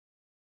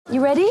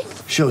You ready?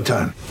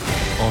 Showtime.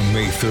 On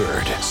May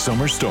 3rd,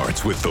 summer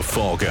starts with The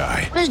Fall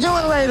Guy. Let's do it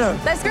later.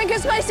 Let's drink a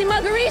spicy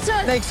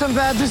margarita. Make some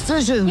bad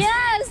decisions.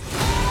 Yes!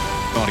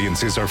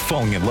 Audiences are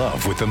falling in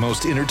love with the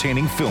most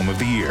entertaining film of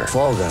the year.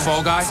 Fall Guy.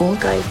 Fall Guy? Fall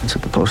Guy. That's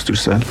what the poster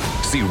said.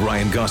 See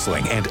Ryan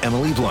Gosling and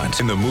Emily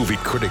Blunt in the movie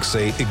critics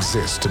say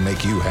exists to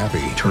make you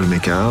happy. Trying to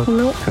make it out?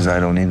 Nope. Because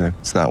I don't either.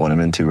 It's not what I'm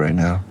into right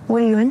now.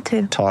 What are you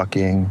into?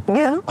 Talking.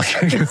 Yeah.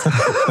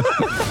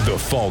 The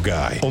Fall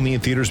Guy. Only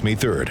in theaters May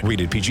 3rd.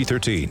 Rated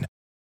PG-13.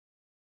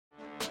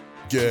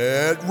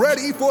 Get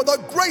ready for the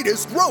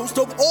greatest roast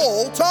of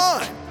all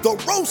time. The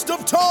Roast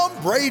of Tom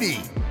Brady.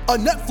 A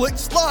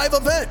Netflix live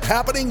event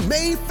happening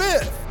May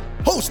 5th.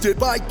 Hosted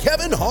by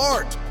Kevin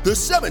Hart. The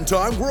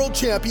 7-time world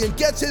champion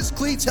gets his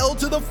cleats held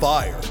to the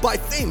fire by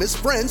famous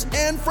friends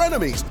and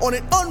frenemies on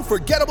an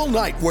unforgettable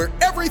night where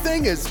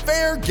everything is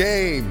fair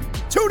game.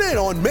 Tune in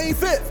on May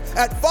 5th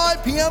at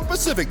 5 p.m.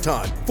 Pacific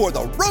time for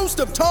the Roast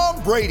of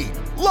Tom Brady.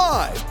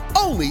 Live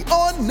only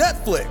on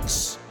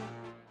Netflix.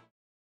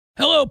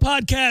 Hello,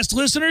 podcast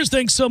listeners.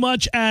 Thanks so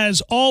much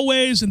as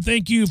always, and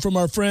thank you from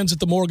our friends at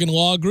the Morgan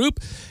Law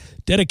Group,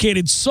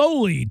 dedicated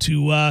solely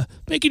to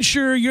making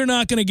sure you're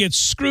not going to get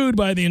screwed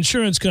by the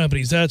insurance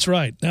companies. That's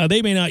right. Now,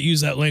 they may not use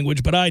that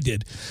language, but I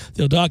did.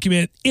 They'll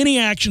document any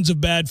actions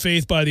of bad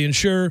faith by the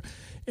insurer,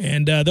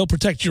 and they'll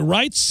protect your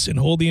rights and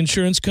hold the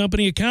insurance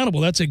company accountable.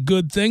 That's a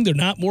good thing. They're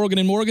not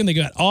Morgan & Morgan. They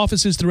got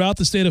offices throughout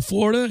the state of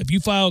Florida. If you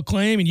file a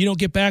claim and you don't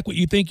get back what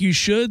you think you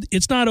should,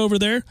 it's not over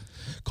there.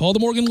 Call the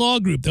Morgan Law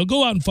Group. They'll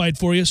go out and fight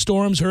for you.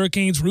 Storms,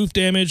 hurricanes, roof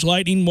damage,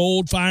 lightning,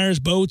 mold, fires,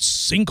 boats,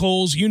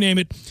 sinkholes, you name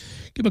it.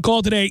 Give them a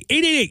call today,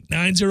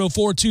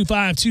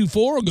 888-904-2524,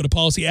 or go to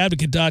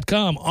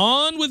policyadvocate.com.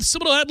 On with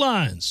Seminole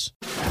Headlines.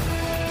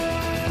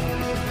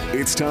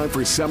 It's time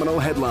for Seminole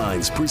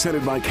Headlines,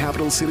 presented by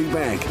Capital City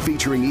Bank,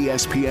 featuring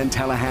ESPN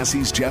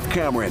Tallahassee's Jeff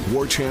Cameron,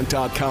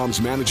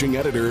 WarChant.com's managing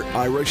editor,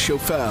 Ira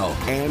Schofel,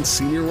 and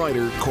senior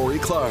writer, Corey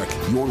Clark.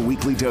 Your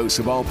weekly dose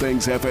of all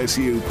things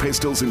FSU,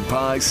 pistols, and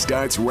pies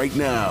starts right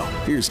now.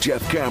 Here's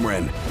Jeff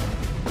Cameron.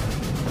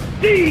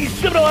 The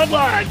Seminole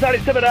Headlines,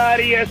 97.9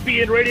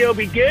 ESPN Radio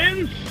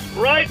begins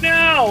right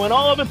now in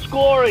all of its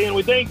glory, and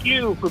we thank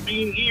you for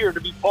being here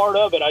to be part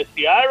of it. I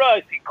see Ira,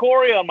 I see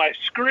Corey on my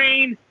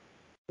screen.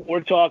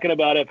 We're talking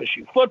about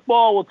FSU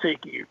football. We'll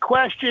take your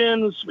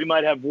questions. We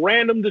might have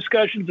random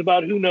discussions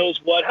about who knows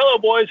what. Hello,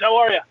 boys. How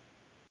are you?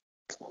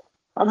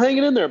 I'm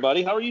hanging in there,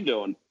 buddy. How are you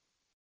doing?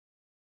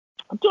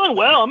 I'm doing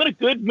well. I'm in a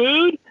good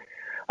mood.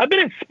 I've been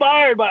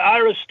inspired by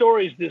Ira's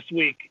stories this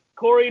week.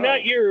 Corey,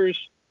 not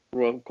yours.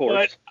 Well, of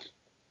course.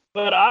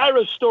 But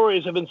Ira's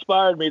stories have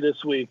inspired me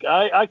this week.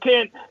 I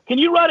can't. Can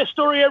you write a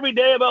story every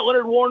day about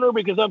Leonard Warner?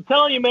 Because I'm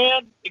telling you,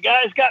 man, the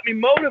guy's got me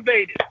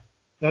motivated.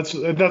 That's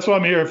what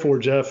I'm here for,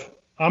 Jeff.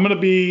 I'm gonna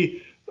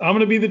be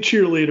the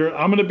cheerleader.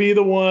 I'm gonna be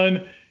the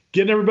one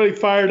getting everybody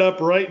fired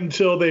up right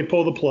until they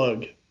pull the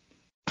plug.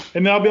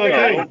 And then I'll be like,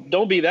 hey,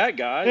 don't be that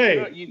guy.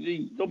 Hey,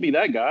 you don't be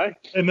that guy.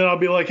 And then I'll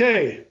be like,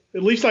 hey,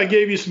 at least I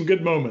gave you some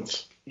good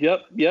moments.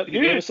 Yep. You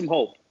gave us some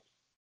hope.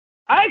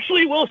 I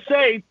actually will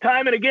say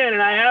time and again,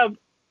 and I have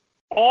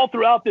all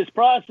throughout this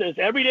process,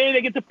 every day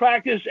they get to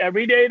practice,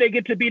 every day they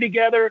get to be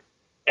together,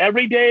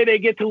 every day they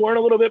get to learn a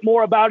little bit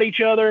more about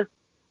each other.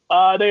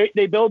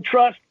 They build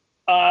trust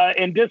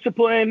and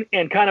discipline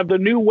and kind of the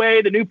new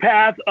way, the new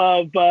path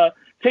of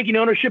taking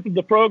ownership of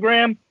the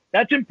program.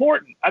 That's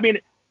important. I mean,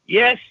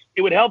 yes,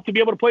 it would help to be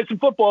able to play some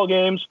football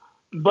games,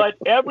 but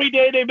every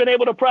day they've been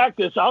able to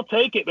practice, I'll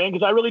take it, man,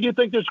 because I really do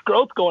think there's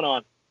growth going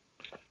on.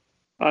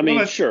 I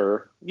mean,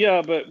 sure.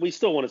 Yeah, but we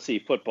still want to see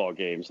football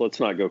games. Let's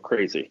not go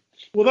crazy.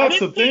 Well, that's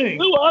the thing.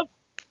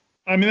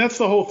 I mean, that's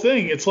the whole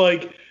thing. It's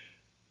like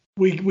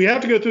we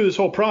have to go through this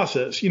whole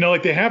process. You know,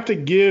 like they have to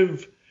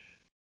give –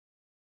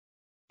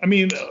 I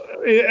mean,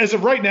 as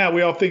of right now,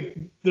 we all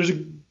think there's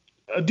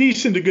a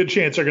decent to good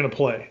chance they're going to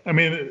play. I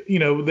mean, you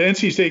know, the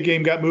NC State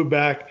game got moved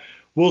back.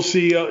 We'll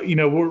see.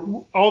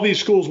 All these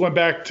schools went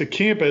back to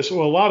campus.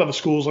 Well, a lot of the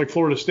schools like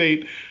Florida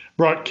State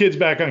brought kids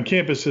back on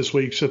campus this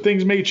week. So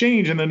things may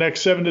change in the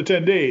next 7 to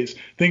 10 days.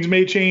 Things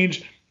may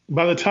change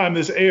by the time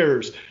this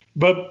airs.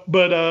 But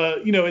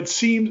it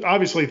seems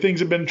obviously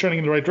things have been trending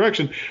in the right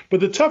direction.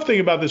 But the tough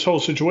thing about this whole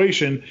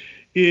situation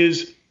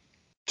is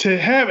to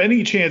have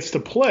any chance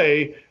to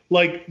play,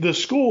 like the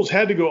schools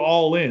had to go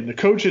all in. The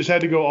coaches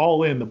had to go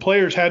all in. The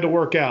players had to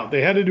work out.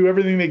 They had to do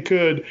everything they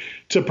could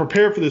to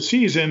prepare for the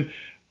season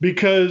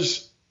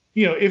because,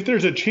 you know, if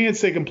there's a chance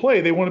they can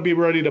play, they want to be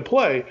ready to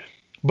play.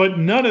 But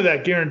none of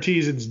that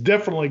guarantees it's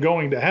definitely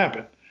going to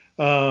happen.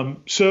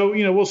 So,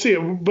 you know, we'll see.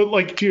 But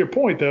like to your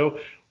point, though,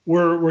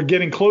 we're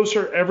getting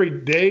closer every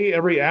day,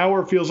 every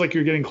hour. Feels like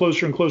you're getting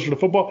closer and closer to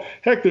football.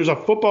 Heck, there's a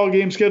football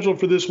game scheduled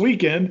for this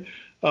weekend,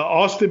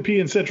 Austin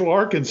Peay and Central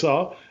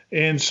Arkansas.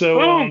 And so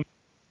I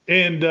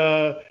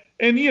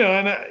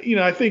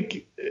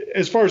think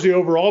as far as the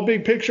overall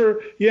big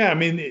picture, yeah, I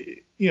mean,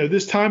 you know,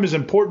 this time is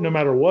important no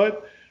matter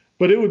what.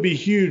 But it would be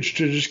huge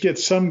to just get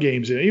some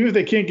games in. Even if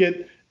they can't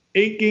get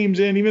 8 games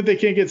in, even if they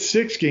can't get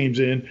 6 games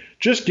in,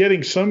 just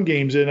getting some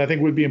games in, I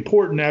think would be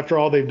important after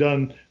all they've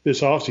done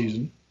this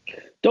offseason.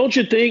 Don't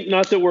you think,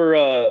 not that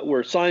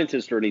we're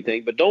scientists or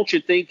anything, but don't you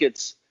think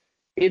it's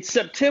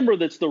September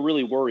that's the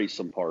really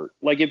worrisome part?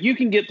 Like, if you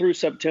can get through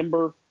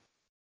September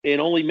and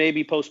only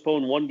maybe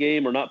postpone one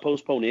game or not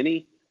postpone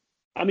any,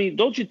 I mean,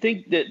 don't you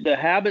think that the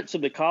habits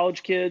of the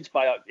college kids,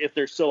 if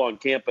they're still on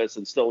campus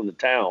and still in the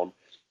town,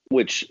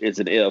 which is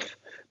an if,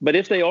 but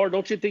if they are,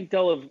 don't you think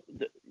they'll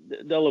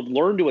have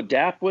learned to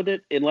adapt with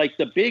it? And like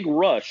the big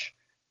rush,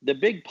 the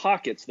big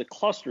pockets, the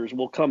clusters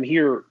will come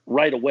here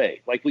right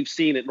away, like we've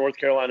seen at North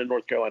Carolina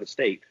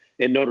State,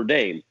 and Notre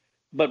Dame.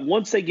 But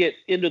once they get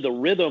into the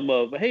rhythm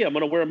of, hey, I'm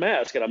going to wear a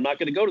mask and I'm not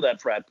going to go to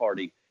that frat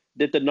party,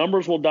 that the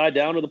numbers will die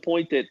down to the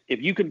point that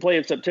if you can play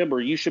in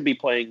September, you should be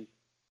playing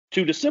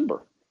to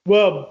December.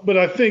 Well, but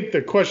I think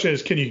the question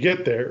is, can you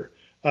get there?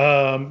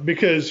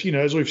 Because,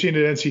 as we've seen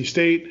at NC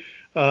State,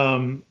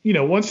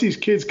 once these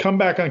kids come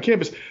back on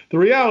campus, the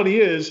reality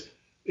is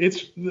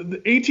it's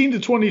the 18 to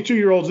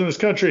 22-year-olds in this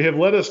country have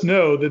let us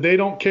know that they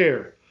don't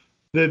care,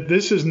 that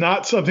this is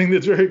not something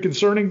that's very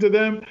concerning to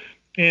them.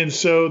 And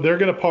so they're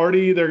going to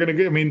party. They're going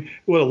to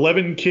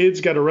 11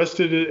 kids got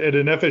arrested at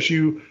an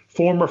FSU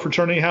former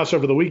fraternity house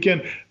over the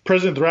weekend.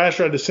 President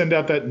Thrasher had to send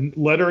out that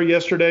letter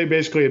yesterday,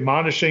 basically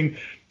admonishing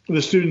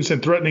the students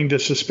and threatening to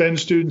suspend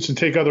students and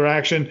take other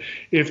action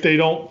if they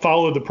don't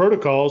follow the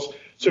protocols.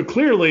 So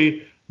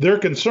clearly they're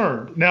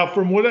concerned. Now,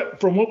 from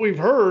what we've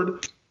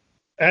heard,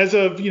 as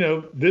of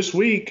this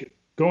week,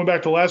 going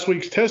back to last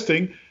week's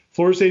testing,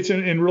 Florida State's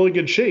in really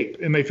good shape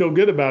and they feel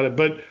good about it.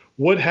 But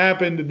what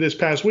happened this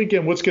past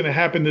weekend, what's going to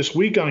happen this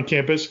week on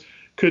campus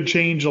could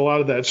change a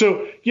lot of that.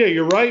 So yeah,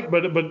 you're right,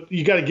 but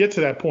you got to get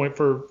to that point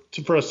for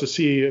us to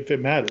see if it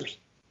matters.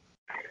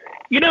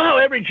 You know how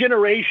every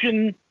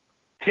generation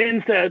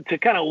tends to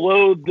kind of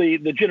load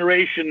the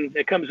generation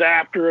that comes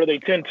after,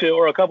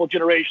 or a couple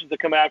generations that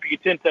come after, you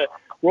tend to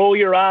roll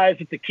your eyes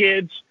at the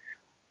kids.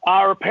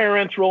 Our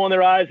parents rolling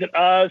their eyes at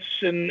us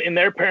and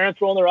their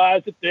parents rolling their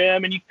eyes at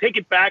them. And you take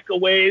it back a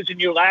ways and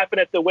you're laughing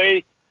at the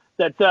way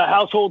that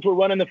households were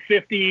run in the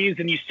 50s,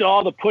 and you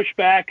saw the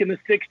pushback in the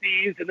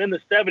 60s and then the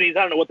 70s.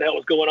 I don't know what the hell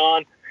was going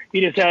on. You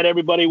just had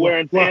everybody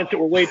wearing pants that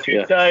were way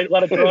too tight, a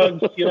lot of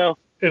drugs,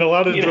 And a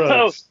lot of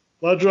drugs.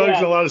 A lot of drugs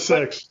and a lot of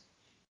sex.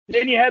 But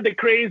then you had the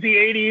crazy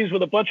 80s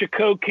with a bunch of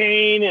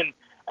cocaine and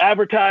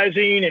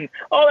advertising and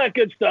all that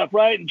good stuff,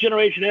 right? And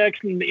Generation X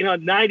and,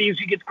 90s,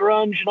 you get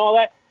grunge and all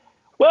that.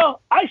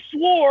 Well, I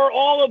swore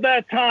all of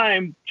that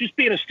time, just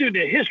being a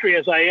student of history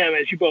as I am,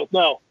 as you both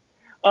know,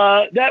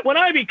 that when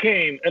I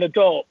became an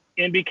adult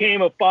and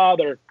became a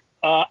father,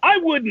 I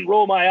wouldn't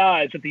roll my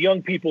eyes at the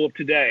young people of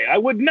today. I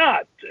would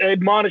not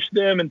admonish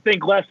them and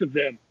think less of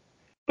them.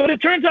 But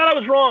it turns out I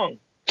was wrong.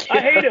 I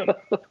hate them.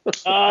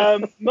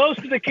 Most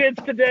of the kids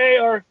today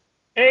are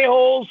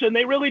a-holes, and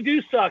they really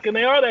do suck, and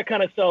they are that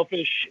kind of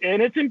selfish,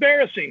 and it's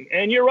embarrassing.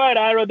 And you're right,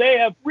 Ira. They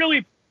have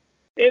really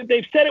 –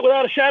 they've said it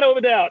without a shadow of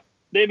a doubt.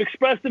 They've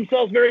expressed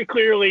themselves very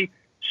clearly.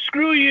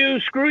 Screw you,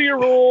 screw your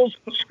rules,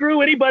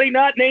 screw anybody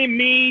not named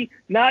me,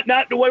 not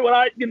doing what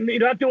I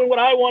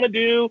want to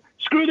do,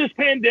 screw this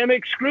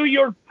pandemic, screw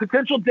your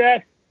potential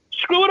death,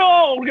 screw it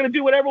all. We're going to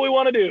do whatever we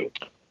want to do.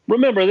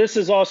 Remember, this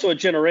is also a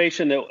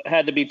generation that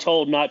had to be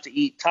told not to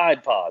eat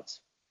Tide Pods.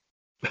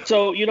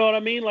 So you know what I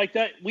mean? Like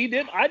that,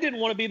 I didn't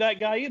want to be that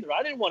guy either.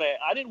 I didn't want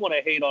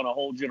to hate on a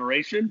whole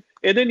generation.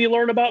 And then you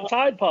learn about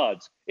Tide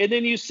Pods, and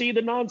then you see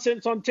the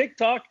nonsense on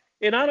TikTok.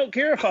 And I don't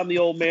care if I'm the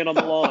old man on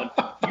the lawn.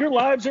 Your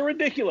lives are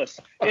ridiculous.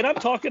 And I'm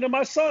talking to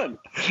my son.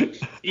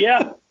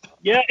 Yeah,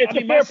 it's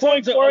a fair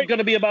point. I'm going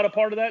to be about a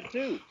part of that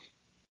too.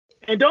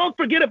 And don't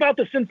forget about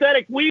the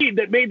synthetic weed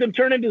that made them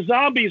turn into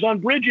zombies on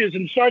bridges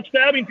and start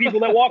stabbing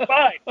people that walk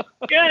by.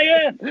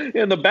 Yeah.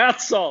 And the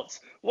bath salts.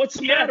 What's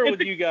the matter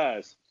with you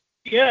guys?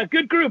 Yeah,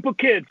 good group of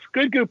kids.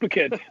 We've been,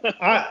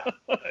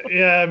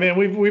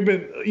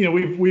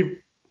 we've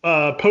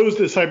posed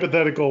this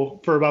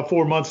hypothetical for about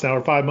 4 months now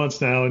or 5 months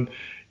now, and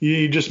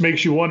it just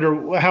makes you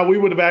wonder how we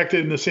would have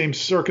acted in the same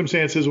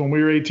circumstances when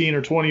we were 18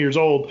 or 20 years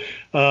old.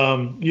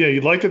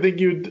 You'd like to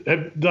think you'd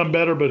have done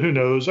better, but who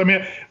knows? I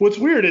mean, what's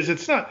weird is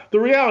the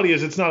reality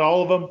is it's not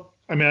all of them.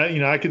 I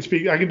mean, I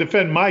can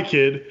defend my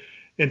kid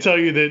and tell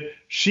you that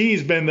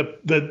she's been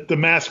the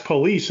mask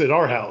police at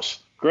our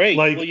house. Great.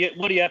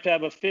 What do you have to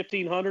have a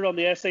 1,500 on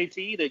the SAT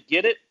to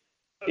get it?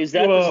 Is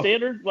that the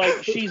standard?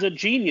 Like, she's a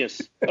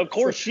genius. Of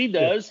course she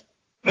does.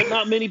 But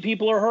not many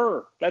people are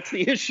her. That's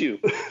the issue.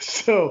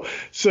 So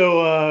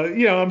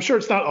I'm sure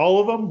it's not all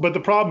of them, but the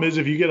problem is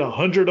if you get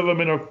 100 of them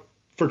in a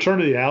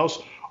fraternity house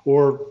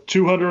or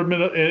 200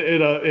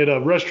 at a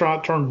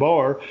restaurant turned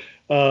bar,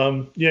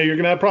 you're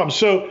going to have problems.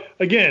 So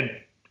again,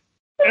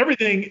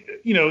 everything,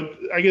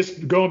 I guess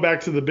going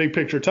back to the big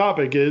picture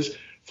topic is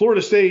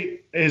Florida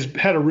State has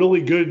had a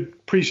really good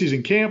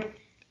preseason camp.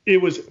 It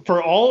was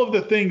for all of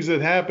the things that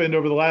happened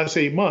over the last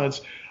 8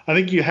 months. I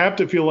think you have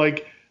to feel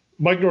like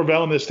Mike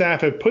Norvell and the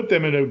staff have put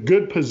them in a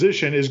good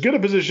position, as good a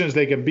position as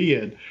they can be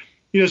in.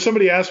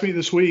 Somebody asked me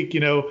this week,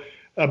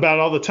 about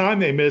all the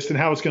time they missed and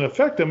how it's going to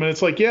affect them. And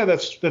it's like, yeah,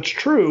 that's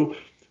true.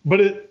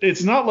 But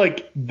it's not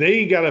like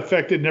they got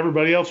affected and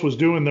everybody else was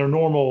doing their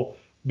normal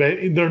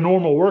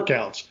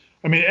workouts.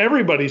 I mean,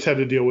 everybody's had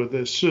to deal with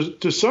this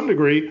to some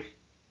degree.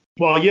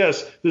 While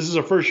yes, this is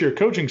a first-year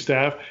coaching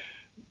staff,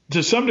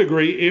 to some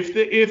degree,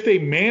 if they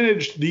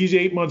managed these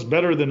 8 months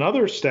better than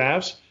other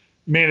staffs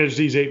managed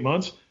these 8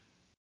 months,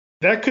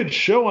 that could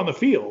show on the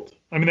field.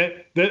 I mean,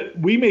 that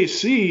we may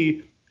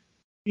see,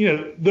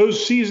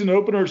 those season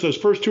openers, those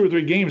first 2 or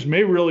 3 games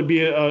may really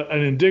be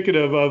an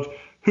indicative of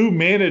who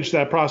managed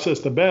that process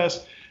the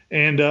best.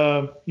 And,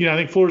 I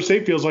think Florida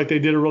State feels like they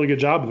did a really good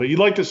job of it. You'd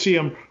like to see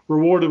them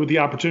rewarded with the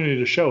opportunity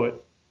to show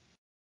it.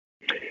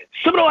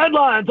 Seminole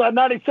Headlines on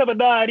 97.9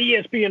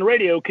 ESPN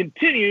Radio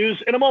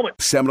continues in a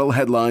moment. Seminole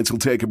Headlines will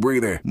take a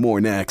breather.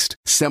 More next.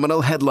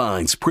 Seminole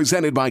Headlines,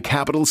 presented by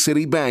Capital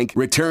City Bank,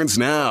 returns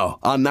now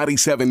on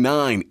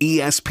 97.9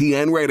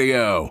 ESPN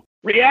Radio.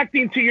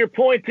 Reacting to your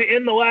point to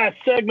end the last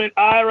segment,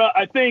 Ira,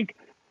 I think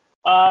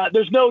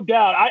there's no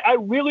doubt. I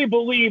really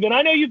believe, and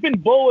I know you've been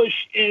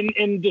bullish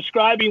in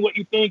describing what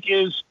you think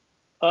is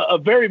a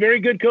very, very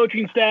good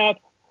coaching staff,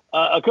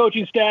 a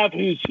coaching staff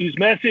whose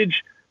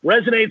message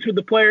resonates with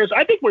the players.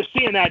 I think we're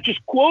seeing that,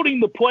 just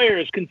quoting the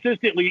players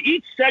consistently.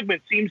 Each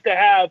segment seems to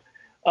have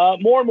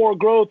more and more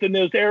growth in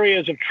those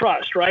areas of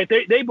trust, right?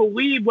 They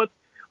believe what,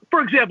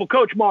 for example,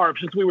 Coach Marv,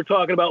 since we were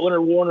talking about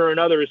Leonard Warner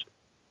and others.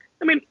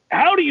 I mean,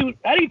 how do you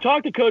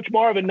talk to Coach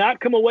Marv and not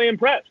come away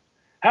impressed?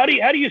 How do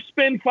you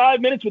spend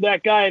 5 minutes with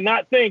that guy and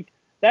not think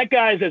that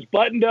guy is as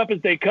buttoned up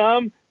as they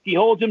come? He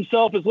holds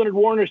himself, as Leonard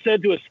Warner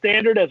said, to a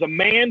standard as a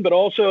man, but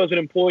also as an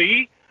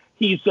employee.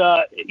 He's,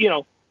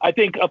 I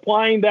think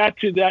applying that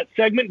to that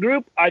segment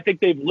group, I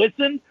think they've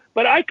listened.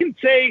 But I can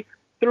say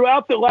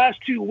throughout the last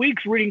 2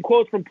 weeks, reading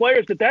quotes from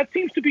players, that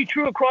seems to be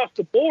true across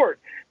the board.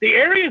 The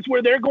areas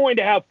where they're going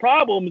to have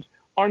problems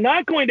are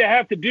not going to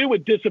have to do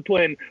with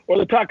discipline or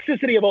the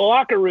toxicity of a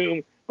locker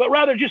room, but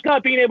rather just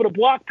not being able to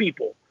block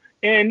people.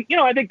 And,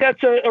 I think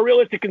that's a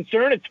realistic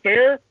concern. It's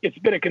fair. It's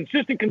been a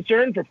consistent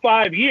concern for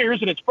 5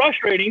 years, and it's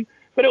frustrating.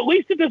 But at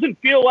least it doesn't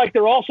feel like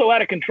they're also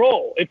out of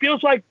control. It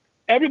feels like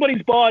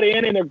everybody's bought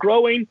in and they're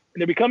growing and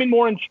they're becoming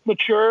more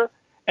mature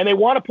and they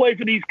want to play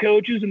for these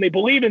coaches and they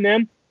believe in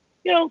them.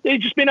 They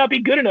just may not be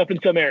good enough in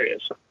some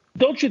areas.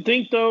 Don't you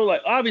think, though,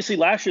 like obviously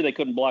last year they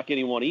couldn't block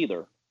anyone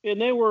either.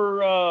 And they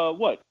were,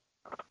 what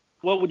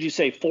would you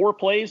say, 4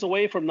 plays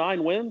away from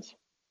 9 wins?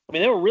 I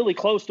mean, they were really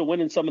close to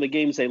winning some of the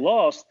games they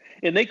lost,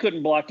 and they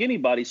couldn't block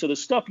anybody. So the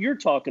stuff you're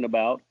talking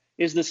about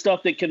is the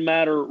stuff that can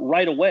matter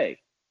right away.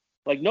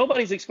 Like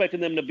nobody's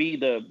expecting them to be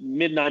the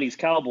mid-90s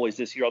Cowboys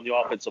this year on the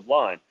offensive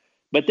line.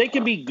 But they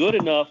can be good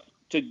enough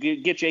to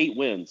get you 8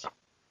 wins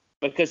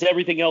because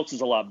everything else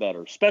is a lot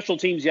better. Special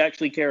teams you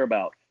actually care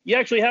about. You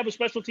actually have a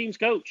special teams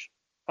coach.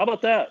 How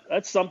about that?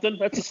 That's something.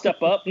 That's a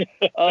step up.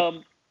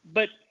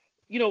 But,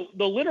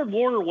 the Leonard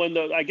Warner one,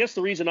 I guess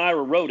the reason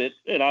Ira wrote it,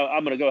 and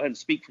I'm going to go ahead and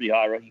speak for you,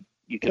 Ira.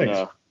 You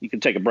can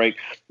take a break.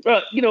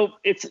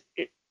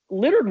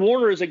 Leonard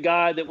Warner is a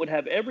guy that would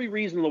have every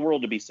reason in the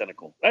world to be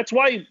cynical. That's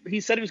why he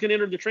said he was going to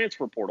enter the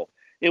transfer portal.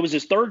 It was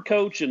his 3rd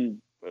coach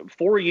in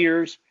 4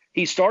 years.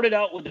 He started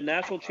out with the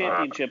national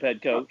championship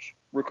head coach,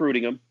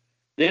 recruiting him.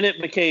 Then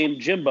it became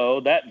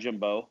Jimbo, the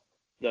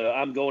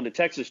I'm going to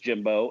Texas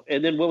Jimbo,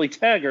 and then Willie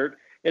Taggart.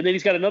 And then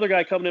he's got another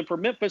guy coming in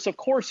from Memphis. Of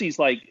course, he's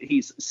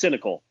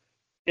cynical.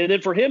 And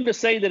then for him to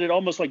say that it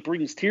almost like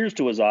brings tears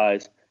to his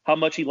eyes, how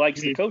much he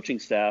likes the coaching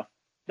staff,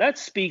 that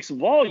speaks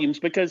volumes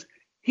because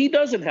he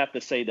doesn't have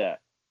to say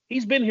that.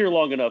 He's been here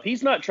long enough.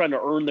 He's not trying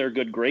to earn their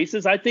good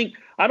graces. I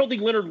don't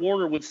think Leonard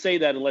Warner would say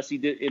that unless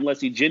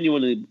he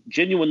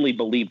genuinely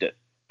believed it.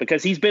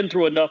 Because he's been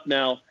through enough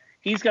now.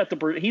 He's got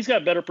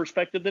better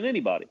perspective than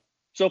anybody.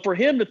 So for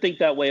him to think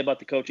that way about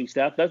the coaching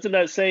staff, doesn't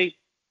that say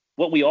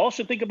what we all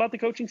should think about the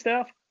coaching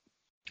staff?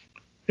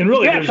 And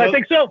really, yes, I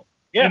think so.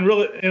 Yeah.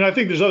 And I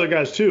think there's other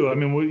guys too. I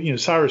mean,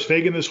 Cyrus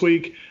Fagan this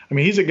week. I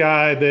mean, he's a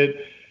guy that,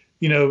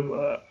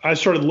 I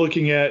started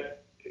looking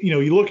at,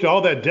 you look at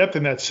all that depth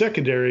in that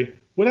secondary.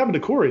 What happened to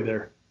Corey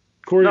there?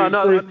 Corey.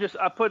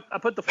 I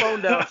put the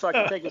phone down so I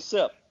can take a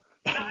sip.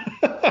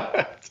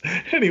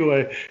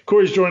 Anyway,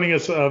 Corey's joining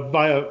us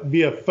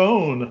via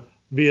phone,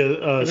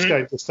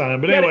 Skype this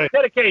time. But anyway,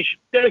 dedication.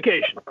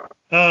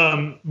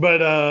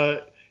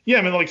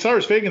 Like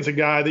Cyrus Fagan's a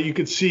guy that you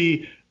could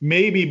see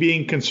maybe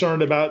being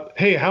concerned about.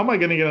 Hey, how am I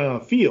going to get on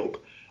the field?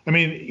 I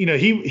mean,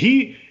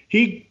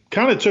 he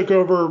kind of took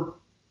over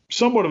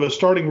somewhat of a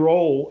starting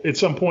role at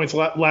some points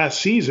last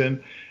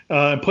season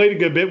and played a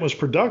good bit and was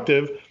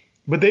productive.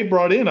 But they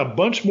brought in a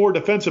bunch more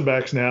defensive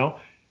backs now.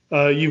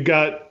 You've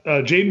got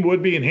Jaden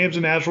Woodby and Hamza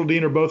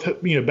Nasruddin are both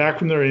back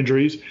from their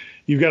injuries.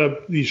 You've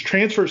got these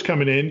transfers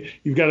coming in.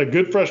 You've got a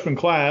good freshman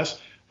class.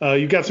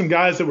 You've got some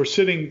guys that were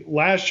sitting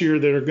last year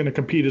that are going to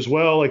compete as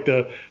well, like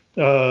the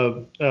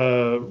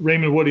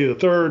Raymond Woody III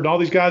and all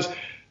these guys.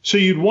 So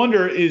you'd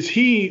wonder, is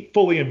he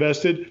fully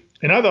invested?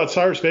 And I thought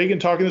Cyrus Fagan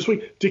talking this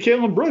week.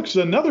 DeKalen Brooks is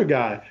another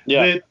guy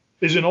that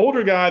is an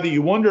older guy that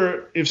you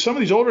wonder if some of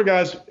these older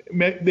guys,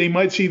 they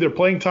might see their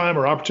playing time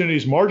or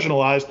opportunities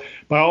marginalized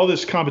by all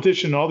this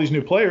competition and all these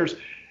new players.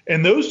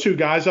 And those 2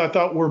 guys I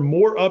thought were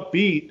more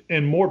upbeat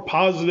and more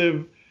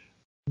positive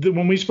than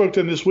when we spoke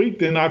to them this week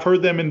than I've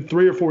heard them in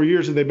 3 or 4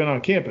 years that they've been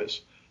on campus.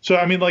 So,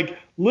 I mean, like,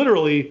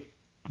 literally,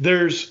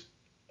 there's,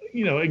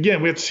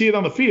 again, we have to see it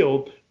on the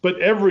field, but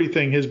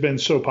everything has been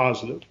so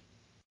positive.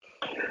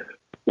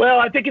 Well,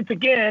 I think it's,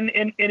 again,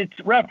 and it's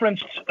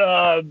referenced,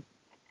 from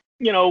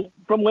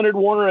Leonard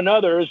Warner and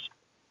others.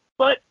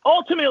 But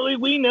ultimately,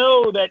 we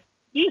know that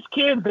these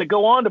kids that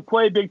go on to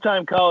play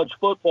big-time college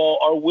football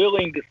are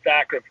willing to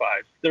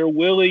sacrifice. They're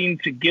willing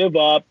to give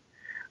up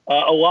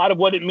a lot of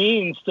what it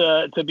means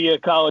to be a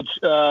college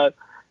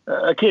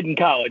a kid in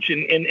college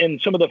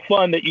and some of the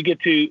fun that you get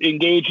to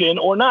engage in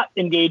or not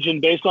engage in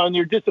based on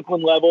your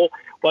discipline level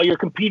while you're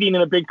competing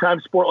in a big-time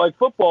sport like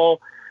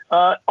football.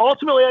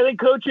 Ultimately, I think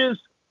coaches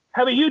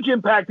have a huge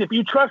impact if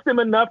you trust them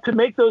enough to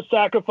make those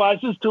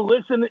sacrifices, to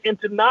listen and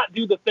to not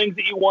do the things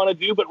that you want to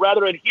do, but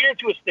rather adhere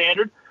to a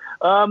standard.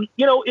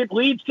 It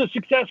leads to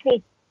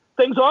successful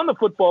things on the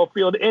football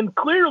field. And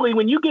clearly,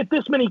 when you get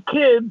this many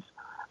kids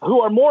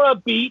who are more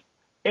upbeat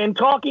and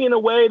talking in a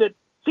way that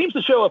seems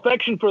to show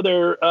affection for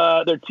their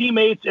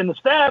teammates and the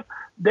staff,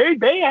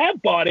 they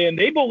have bought in.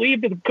 They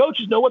believe that the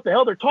coaches know what the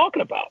hell they're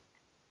talking about.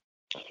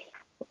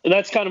 And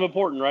that's kind of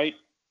important, right?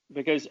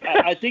 Because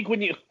I think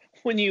when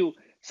you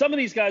some of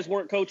these guys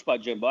weren't coached by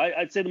Jimbo.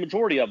 I'd say the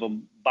majority of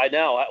them by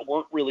now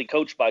weren't really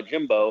coached by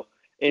Jimbo.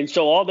 And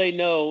so all they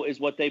know is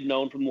what they've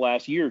known from the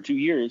last year or 2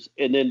 years.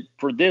 And then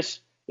for this,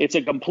 it's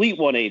a complete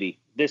 180,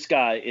 this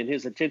guy and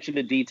his attention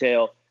to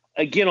detail,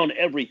 again, on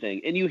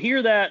everything. And you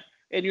hear that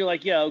and you're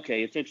like, yeah,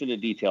 okay, attention to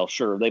detail.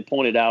 Sure, they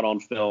pointed out on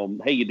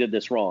film, hey, you did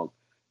this wrong.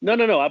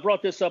 No. I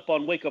brought this up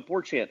on Wake Up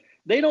War Chant.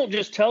 They don't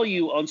just tell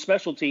you on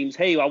special teams,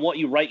 hey, I want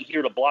you right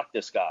here to block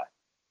this guy.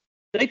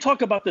 They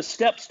talk about the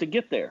steps to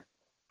get there.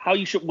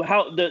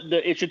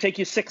 It should take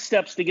you 6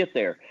 steps to get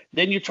there.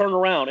 Then you turn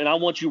around and I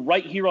want you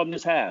right here on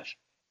this hash.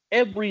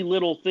 Every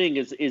little thing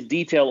is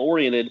detail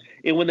oriented.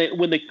 And when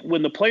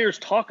the players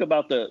talk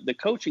about the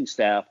coaching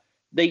staff,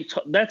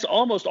 that's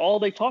almost all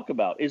they talk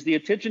about is the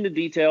attention to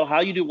detail. How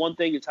you do one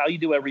thing is how you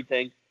do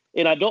everything.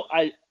 And I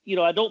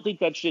don't think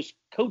that's just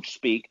coach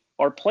speak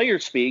or player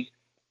speak.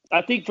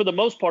 I think for the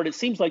most part, it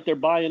seems like they're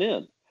buying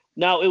in.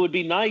 Now, it would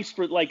be nice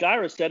for, like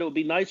Ira said, it would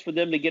be nice for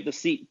them to get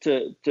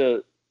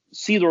to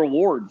see the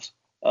rewards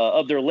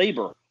of their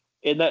labor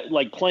and that,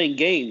 like playing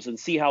games and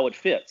see how it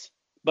fits.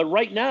 But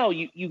right now,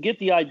 you get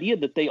the idea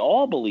that they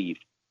all believe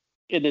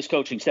in this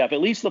coaching staff.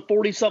 At least the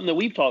 40-something that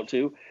we've talked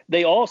to,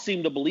 they all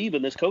seem to believe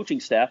in this coaching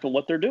staff and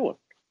what they're doing.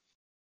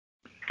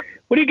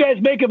 What do you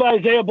guys make of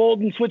Isaiah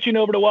Bolden switching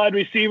over to wide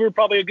receiver?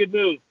 Probably a good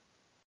move.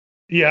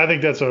 Yeah, I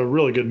think that's a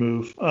really good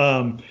move.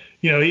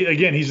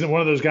 He's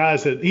one of those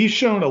guys that he's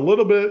shown a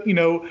little bit,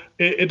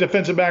 at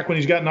defensive back when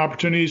he's gotten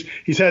opportunities.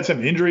 He's had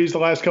some injuries the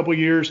last couple of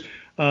years,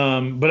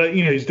 but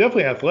he's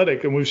definitely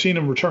athletic, and we've seen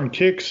him return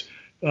kicks.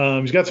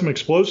 He's got some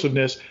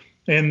explosiveness.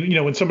 And,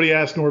 when somebody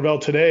asked Norvell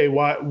today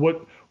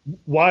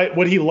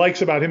what he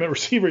likes about him at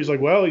receiver, he's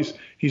like, well,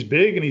 he's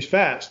big and he's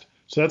fast.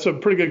 So that's a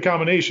pretty good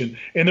combination.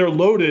 And they're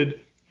loaded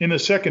in the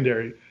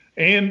secondary.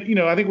 And,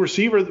 I think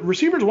receiver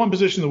is one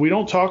position that we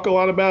don't talk a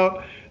lot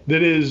about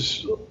that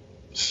is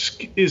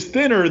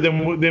thinner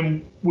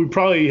than we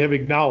probably have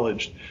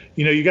acknowledged.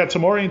 You got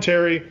Tamari and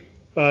Terry,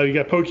 you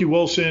got Pokey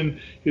Wilson,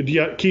 you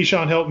got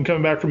Keyshawn Helton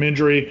coming back from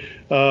injury.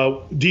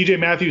 DJ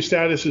Matthews'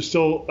 status is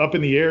still up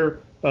in the air.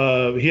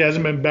 He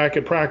hasn't been back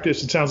at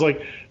practice. It sounds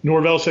like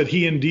Norvell said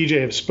he and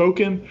DJ have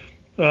spoken,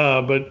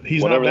 but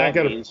he's not back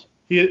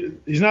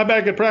he's not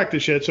back at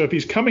practice yet. So if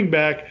he's coming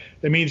back,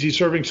 that means he's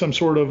serving some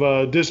sort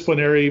of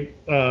disciplinary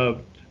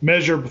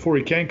measure before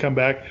he can come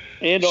back.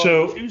 And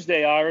on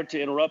Tuesday, Ira, to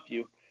interrupt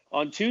you,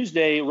 on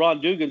Tuesday, Ron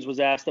Dugans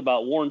was asked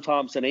about Warren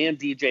Thompson and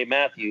DJ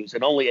Matthews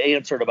and only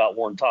answered about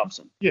Warren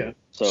Thompson. Yeah.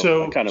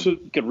 So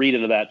you could read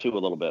into that too a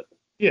little bit.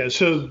 Yeah.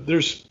 So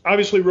there's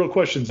obviously real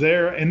questions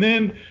there. And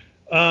then,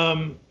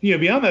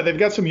 beyond that, they've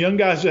got some young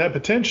guys that have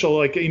potential.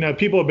 Like,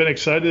 people have been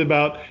excited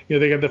about,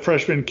 they got the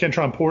freshman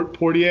Kentron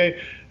Portier,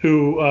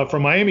 who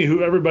from Miami,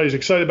 who everybody's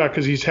excited about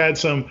because he's had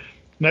some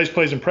nice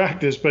plays in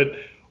practice. But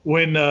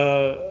when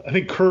I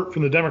think Kurt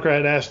from the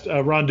Democrat asked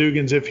Ron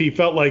Dugans if he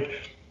felt like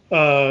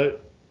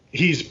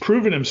he's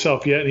proven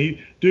himself yet, and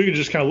Dugan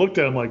just kind of looked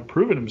at him like,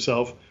 proven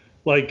himself?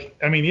 Like,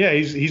 I mean, yeah,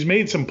 he's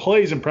made some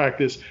plays in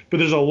practice, but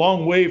there's a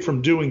long way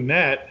from doing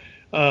that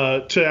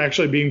to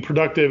actually being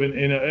productive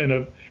in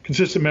a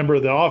consistent member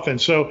of the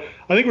offense. So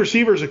I think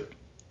receivers a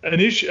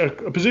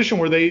position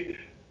where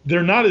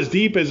they're not as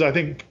deep as I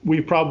think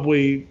we've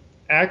probably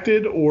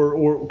acted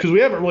or because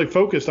we haven't really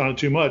focused on it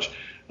too much.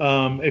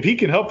 If he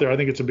can help there, I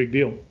think it's a big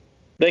deal.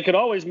 They could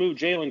always move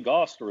Jalen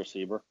Goss to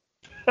receiver.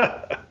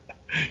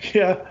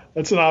 Yeah,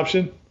 that's an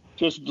option.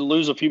 Just to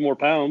lose a few more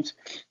pounds.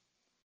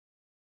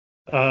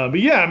 But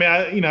yeah,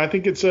 I mean, I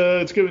think it's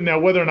good. Now,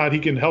 whether or not he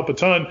can help a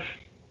ton,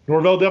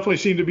 Norvell definitely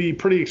seemed to be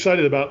pretty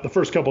excited about the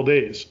first couple of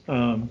days.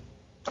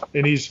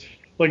 And he's,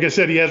 like I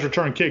said, he has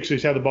returned kicks, so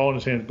he's had the ball in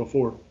his hands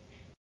before.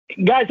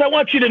 Guys, I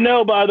want you to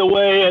know, by the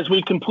way, as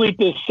we complete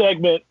this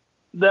segment,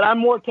 that I'm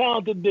more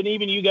talented than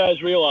even you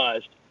guys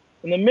realized.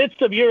 In the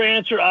midst of your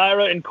answer,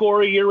 Ira, and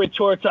Corey, your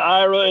retort to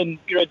Ira and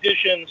your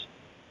additions,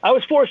 I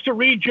was forced to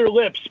read your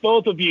lips,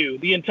 both of you,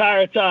 the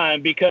entire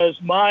time,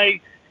 because my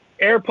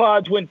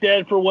AirPods went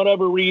dead for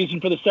whatever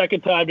reason for the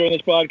second time during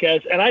this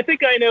podcast, and I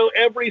think I know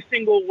every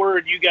single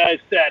word you guys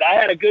said. I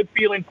had a good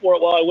feeling for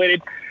it while I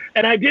waited,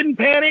 and I didn't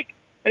panic.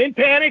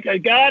 I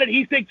got it.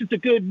 He thinks it's a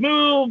good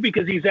move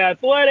because he's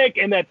athletic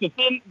and that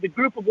the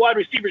group of wide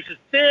receivers is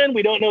thin.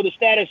 We don't know the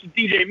status of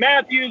DJ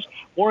Matthews.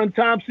 Warren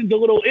Thompson's a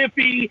little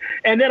iffy.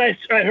 And then I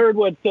heard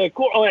what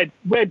I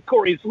read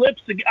Corey's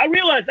lips. I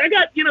realized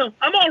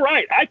I'm all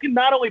right. I can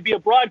not only be a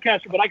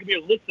broadcaster, but I can be a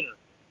listener.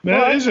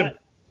 That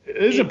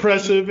is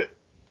impressive.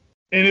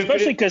 And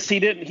especially because he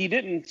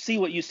didn't see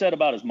what you said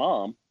about his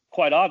mom,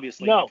 quite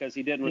obviously, because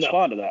he didn't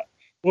respond to that.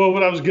 Well,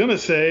 what I was going to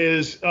say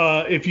is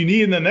if you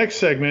need in the next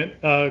segment,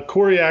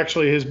 Corey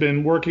actually has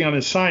been working on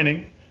his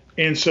signing,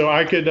 and so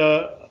I could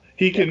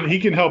he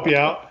can help you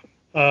out.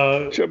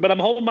 Sure, but I'm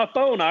holding my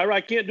phone, Ira. I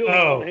can't do it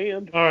with one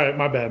hand. All right,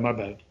 my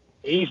bad.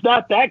 He's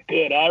not that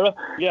good, Ira.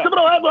 Yeah.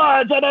 Seminole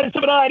Headlines on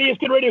 97.9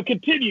 ESPN Radio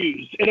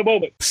continues in a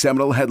moment.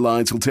 Seminole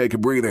Headlines will take a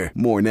breather.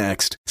 More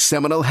next.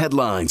 Seminole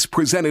Headlines,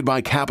 presented by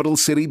Capital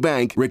City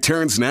Bank,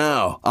 returns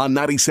now on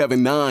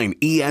 97.9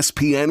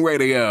 ESPN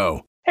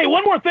Radio. Hey,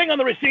 one more thing on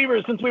the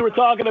receivers since we were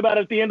talking about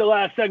it at the end of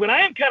last segment.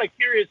 I am kind of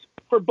curious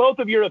for both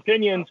of your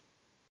opinions.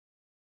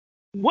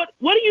 What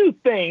do you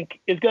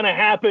think is going to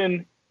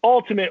happen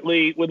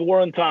ultimately with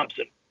Warren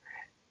Thompson?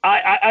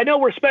 I know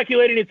we're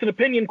speculating it's an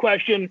opinion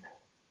question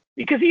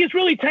because he is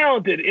really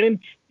talented. And,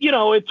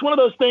 it's one of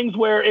those things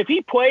where if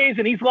he plays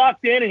and he's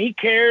locked in and he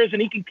cares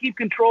and he can keep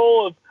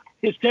control of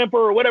his temper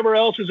or whatever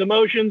else, his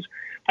emotions,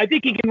 I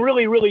think he can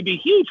really, really be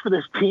huge for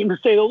this team, to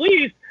say the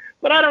least.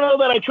 But I don't know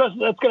that I trust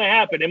that's going to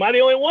happen. Am I the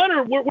only one,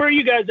 or where are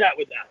you guys at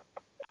with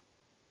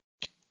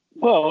that?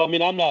 Well, I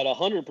mean, I'm not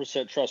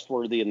 100%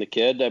 trustworthy in the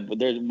kid.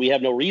 We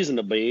have no reason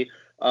to be.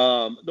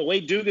 The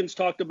way Dugan's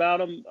talked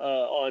about him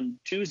on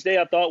Tuesday,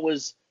 I thought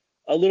was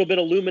a little bit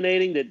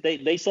illuminating, that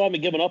they saw him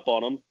and given up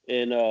on him,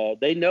 and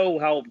they know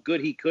how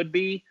good he could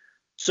be.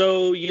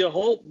 So you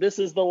hope this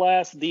is the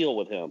last deal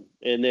with him,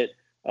 and that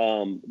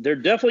they're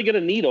definitely going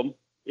to need him.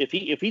 If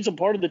he's a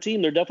part of the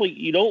team, they're definitely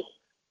you don't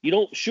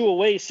shoo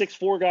away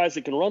 6'4" guys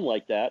that can run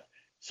like that.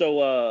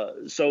 So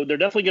they're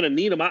definitely going to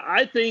need him.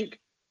 I think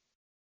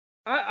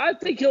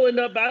he'll end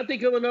up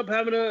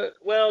having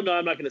well, no,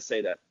 I'm not going to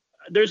say that.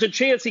 There's a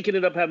chance he can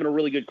end up having a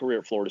really good career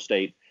at Florida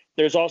State.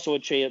 There's also a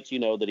chance,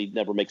 that he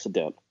never makes a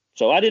dent.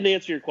 So I didn't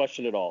answer your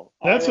question at all.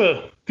 That's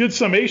a good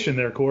summation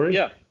there, Corey.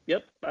 Yeah.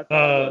 Yep. I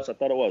thought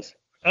it was.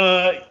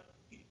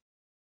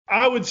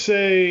 I would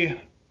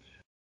say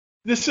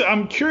this.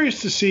 I'm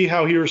curious to see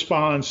how he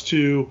responds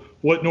to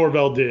what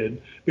Norvell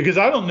did, because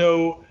I don't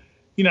know.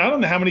 I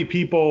don't know how many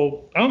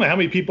people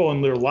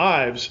in their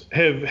lives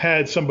have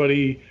had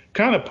somebody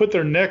kind of put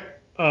their neck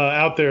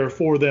out there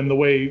for them the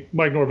way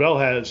Mike Norvell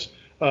has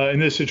in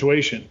this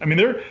situation. I mean,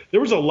 there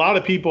was a lot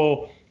of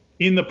people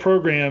in the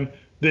program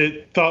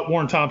that thought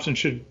Warren Thompson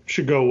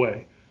should go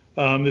away.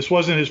 This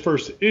wasn't his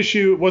first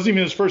issue. It wasn't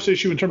even his first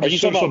issue in terms of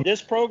social. Are you talking about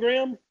this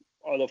program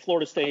or the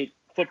Florida State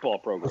football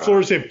program? The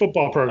Florida State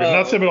football program,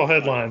 not Seminole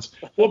Headlines.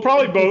 Well,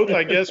 probably both,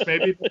 I guess,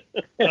 maybe.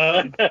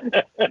 There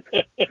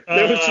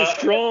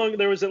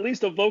was at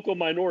least a vocal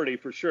minority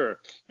for sure.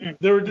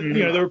 There were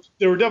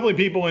definitely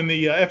people in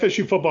the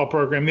FSU football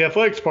program, the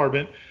athletics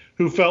department,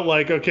 who felt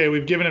like, okay,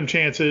 we've given him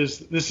chances.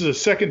 This is a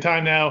second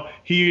time now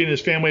he and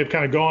his family have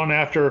kind of gone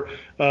after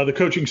the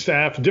coaching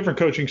staff, different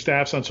coaching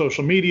staffs on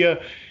social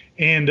media.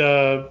 And,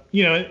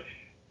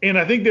 and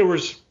I think there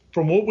was,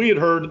 from what we had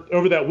heard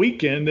over that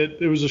weekend, that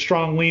there was a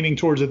strong leaning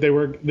towards that they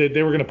were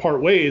going to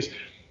part ways.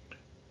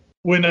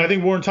 When I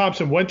think Warren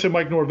Thompson went to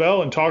Mike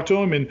Norvell and talked to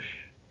him, and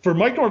for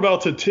Mike Norvell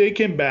to take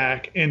him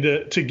back and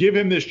to give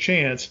him this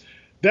chance,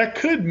 that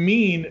could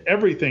mean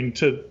everything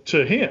to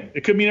him.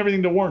 It could mean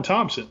everything to Warren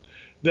Thompson.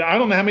 I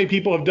don't know how many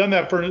people have done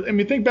that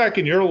think back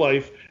in your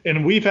life,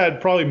 and we've had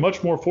probably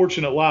much more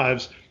fortunate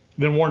lives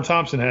than Warren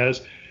Thompson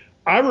has.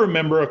 I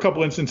remember a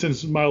couple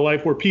instances in my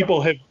life where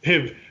people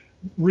have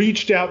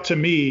reached out to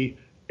me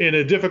in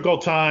a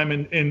difficult time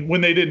and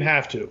when they didn't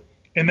have to.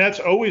 And that's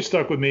always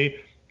stuck with me.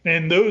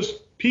 And those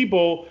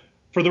people,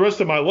 for the rest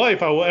of my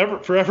life, I will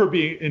forever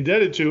be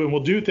indebted to and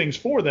will do things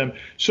for them.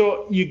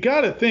 So you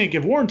got to think,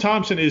 if Warren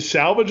Thompson is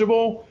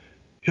salvageable,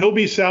 he'll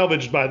be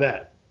salvaged by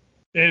that.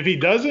 And if he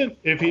doesn't,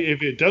 if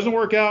it doesn't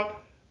work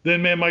out,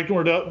 then Mike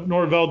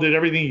Norvell did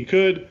everything he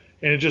could,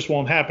 and it just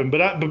won't happen.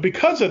 But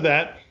because of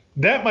that,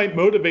 that might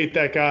motivate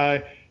that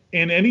guy.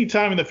 And any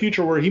time in the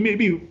future where he may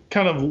be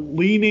kind of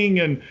leaning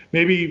and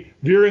maybe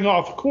veering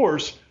off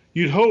course,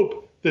 you'd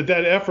hope that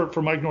effort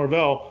for Mike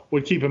Norvell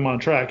would keep him on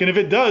track. And if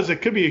it does,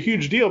 it could be a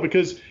huge deal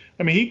because,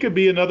 he could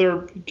be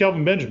another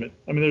Kelvin Benjamin.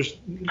 There's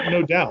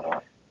no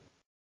doubt.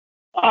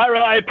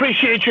 I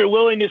appreciate your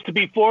willingness to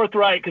be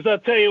forthright, because I'll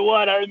tell you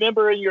what, I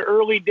remember in your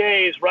early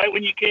days, right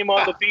when you came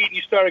on the beat and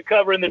you started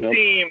covering the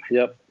team,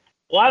 Yep.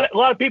 A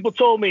lot of people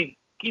told me,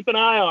 keep an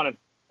eye on him.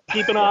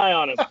 Keep an eye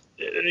on him.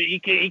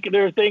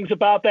 There are things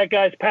about that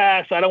guy's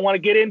past. I don't want to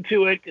get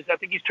into it because I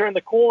think he's turned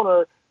the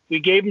corner. We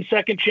gave him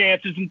second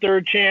chances and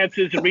third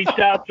chances and reached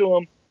out to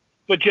him.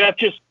 But, Jeff,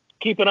 just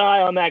keep an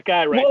eye on that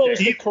guy right there.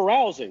 It was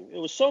carousing. It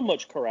was so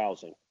much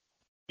carousing.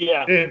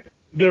 Yeah. And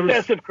there was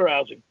excessive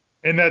carousing.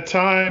 And that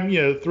time,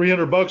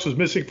 $300 was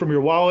missing from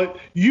your wallet.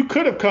 You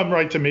could have come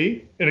right to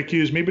me and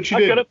accused me, but you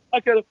didn't. I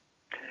could have.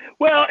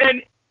 Well,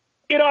 and,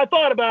 I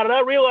thought about it.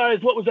 I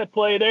realized what was at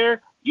play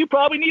there. You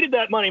probably needed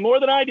that money more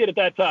than I did at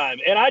that time.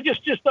 And I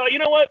just thought, you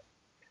know what?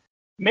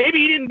 Maybe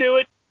he didn't do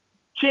it.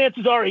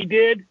 Chances are he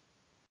did,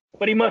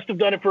 but he must have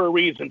done it for a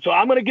reason. So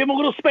I'm going to give him a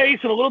little space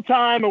and a little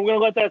time, and we're going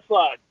to let that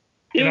slide.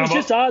 It was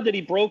just odd that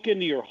he broke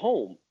into your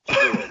home.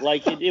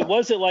 Like it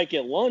wasn't like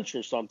at lunch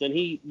or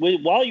something.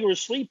 While you were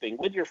sleeping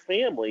with your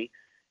family,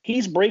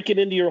 he's breaking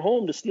into your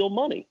home to steal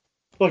money.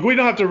 Look, we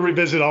don't have to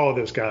revisit all of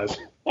this, guys.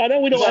 I know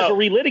we don't have to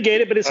relitigate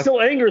it, but it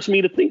still angers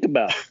me to think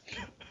about.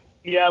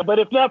 Yeah, but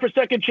if not for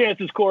second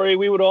chances, Corey,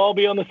 we would all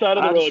be on the side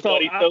of the road,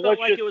 buddy. I felt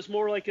like it was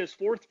more like his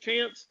fourth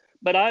chance,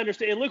 but I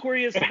understand. And look where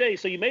he is today.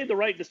 So you made the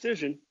right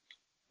decision.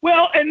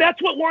 Well, and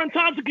that's what Warren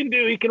Thompson can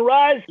do. He can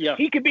rise. Yeah.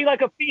 He could be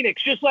like a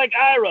phoenix, just like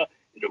Ira.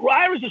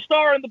 Ira's a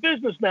star in the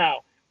business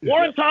now.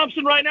 Warren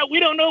Thompson right now, we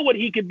don't know what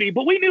he could be,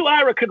 but we knew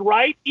Ira could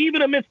write,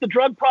 even amidst the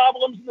drug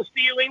problems and the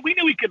stealing. We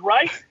knew he could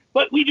write,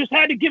 but we just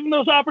had to give him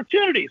those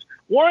opportunities.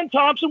 Warren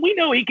Thompson, we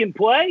know he can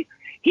play.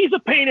 He's a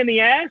pain in the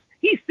ass.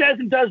 He says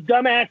and does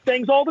dumbass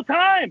things all the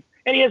time,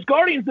 and he has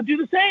guardians that do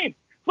the same.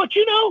 But,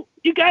 you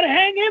got to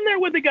hang in there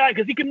with the guy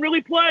because he can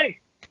really play.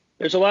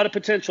 There's a lot of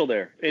potential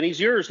there, and he's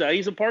yours now.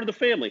 He's a part of the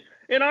family.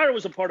 And Ira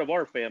was a part of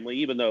our family,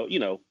 even though,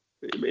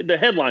 the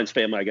headlines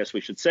family, I guess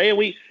we should say.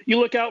 And you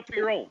look out for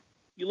your own.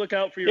 You look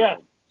out for your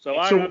own. So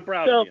I'm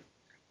proud of you.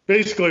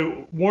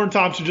 Basically, Warren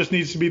Thompson just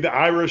needs to be the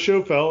Ira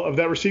Schofel of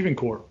that receiving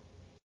corps.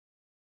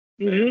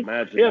 Mm-hmm.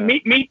 Imagine yeah, that.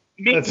 meet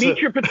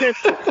your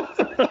potential.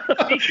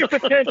 Meet your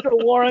potential,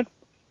 Warren.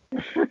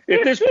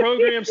 If this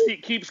program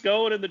keeps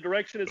going in the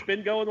direction it's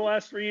been going the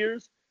last 3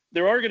 years,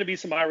 there are going to be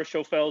some Ira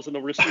Schofels in the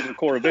receiving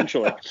corps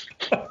eventually.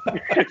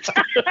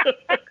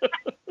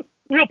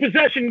 Real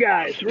possession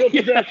guys.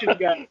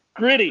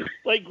 Gritty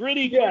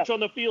punch on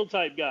the field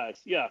type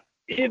guys. Yeah.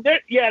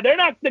 They're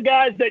not the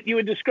guys that you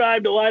would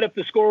describe to light up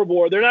the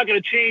scoreboard. They're not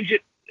going to change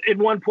it in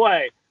one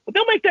play. But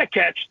they'll make that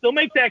catch.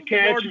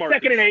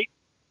 Second and 8.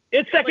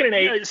 It's second and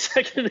 8. Yeah,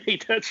 second and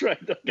 8. That's right.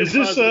 Is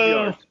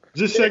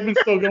this segment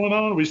still going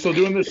on? Are we still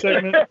doing this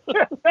segment?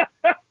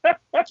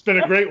 It's been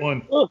a great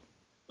one.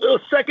 Little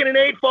second and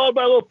 8 followed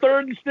by a little 3rd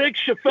and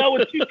 6. Chappelle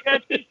with 2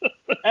 catches.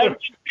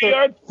 Average 2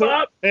 yards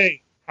stop.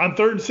 Hey, on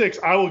 3rd and 6,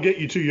 I will get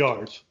you 2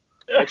 yards.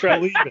 That's right.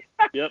 Believe it.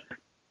 Yep. A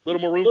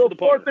little more room for the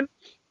partner.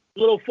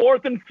 Little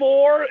 4th and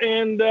 4,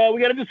 and we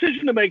got a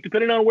decision to make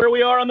depending on where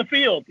we are on the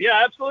field.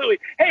 Yeah, absolutely.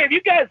 Hey, if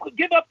you guys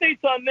give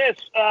updates on this,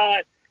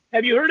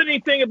 have you heard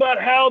anything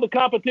about how the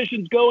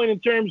competition's going in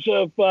terms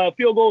of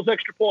field goals,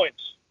 extra points?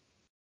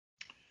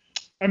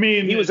 I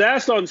mean, he was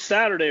asked on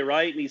Saturday,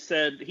 right? And he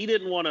said he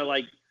didn't want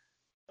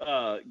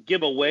to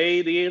give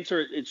away the answer.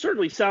 It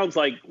certainly sounds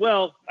like,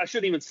 well, I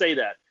shouldn't even say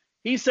that.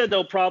 He said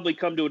they'll probably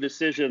come to a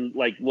decision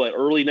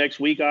early next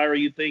week, Ira,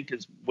 you think,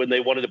 is when they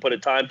wanted to put a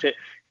timetable.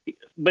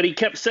 But he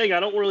kept saying, I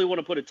don't really want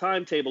to put a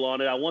timetable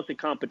on it. I want the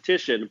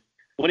competition.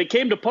 When it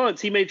came to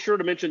punts, he made sure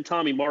to mention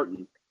Tommy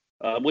Martin,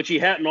 which he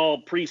hadn't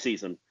all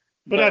preseason.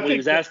 But when he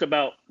was asked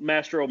about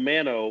Mastro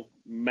Mano,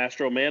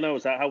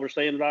 is that how we're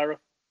saying it, Ira?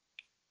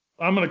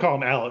 I'm going to call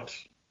him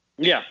Alex.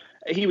 Yeah.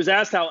 He was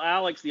asked how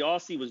Alex, the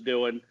Aussie, was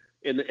doing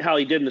and how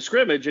he did in the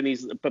scrimmage. And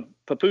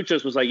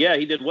Papuchas was like, yeah,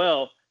 he did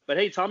well. But,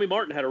 hey, Tommy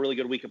Martin had a really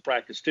good week of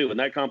practice, too, and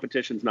that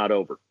competition's not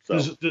over. So.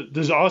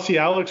 Does Aussie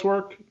Alex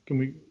work? Can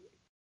we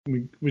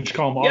just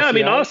call him Aussie? Yeah, I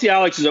mean, Alex? Aussie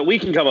Alex we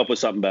can come up with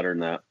something better than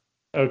that.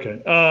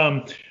 Okay.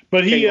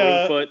 But he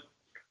foot.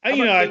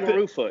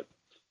 Kangaroo foot.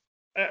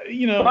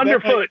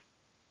 Thunderfoot.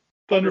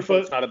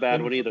 Thunderfoot's not a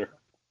bad one either.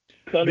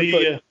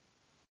 Thunderfoot.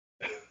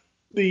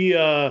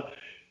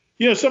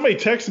 Somebody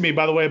texted me,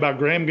 by the way, about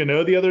Graham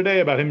Gano the other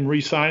day, about him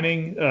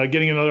re-signing,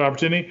 getting another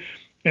opportunity.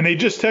 And they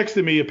just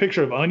texted me a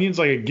picture of onions,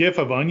 like a GIF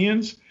of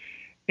onions.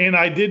 And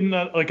I didn't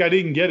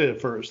get it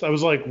at first. I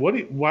was like,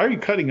 why are you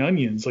cutting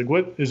onions? Like,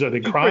 are they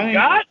crying? You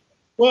forgot?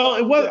 Well,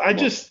 it was, I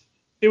think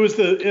it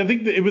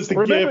was the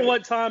Remember GIF.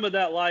 what time of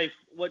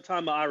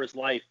Ira's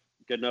life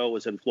Gano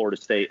was in Florida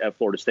State,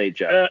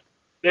 Jeff?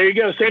 There you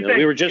go. Same thing.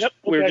 We were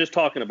just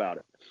talking about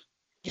it.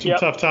 Some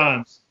tough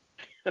times.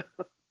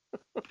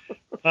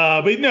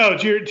 But no,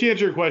 to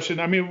answer your question,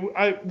 I mean,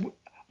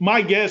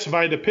 my guess, if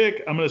I had to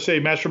pick, I'm going to say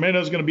Mastromano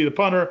is going to be the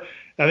punter.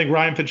 I think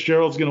Ryan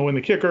Fitzgerald's going to win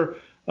the kicker.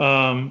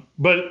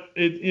 But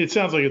it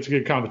sounds like it's a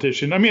good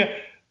competition. I mean,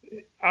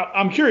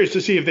 I'm curious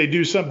to see if they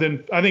do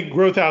something. I think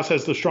Growthhouse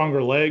has the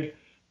stronger leg.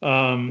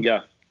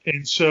 Yeah.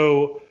 And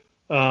so,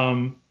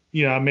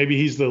 maybe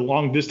he's the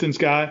long distance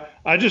guy.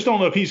 I just don't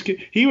know if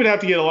he would have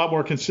to get a lot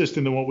more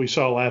consistent than what we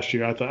saw last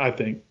year, I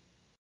think.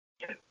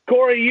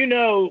 Corey,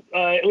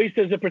 at least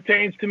as it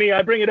pertains to me,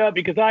 I bring it up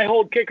because I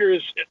hold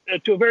kickers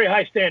to a very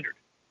high standard.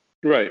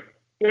 Right.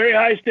 Very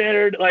high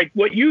standard. Like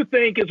what you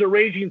think is a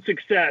raging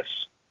success,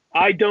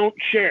 I don't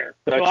share.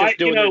 That's just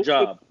doing their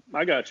job.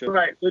 I got you.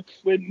 Right.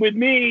 With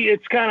me,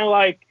 it's kind of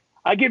like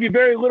I give you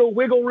very little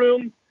wiggle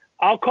room.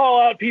 I'll call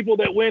out people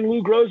that win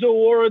Lou Groza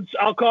awards.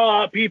 I'll call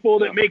out people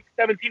that make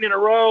 17 in a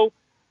row.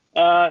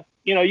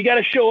 you got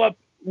to show up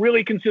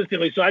really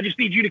consistently. So I just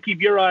need you to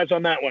keep your eyes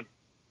on that one.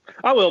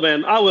 I will,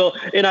 man. I will.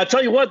 And I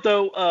tell you what,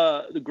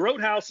 though, the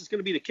Grote House is going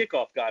to be the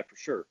kickoff guy for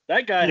sure.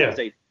 That guy has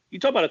you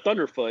talk about a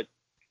thunderfoot.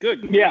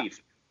 Good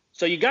grief.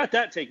 So you got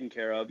that taken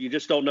care of. You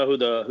just don't know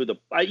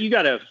you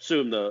got to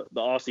assume the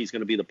Aussie is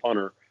going to be the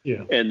punter.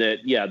 Yeah. And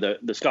that,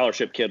 the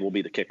scholarship kid will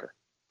be the kicker.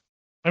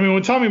 I mean,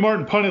 when Tommy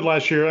Martin punted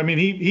last year, I mean,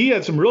 he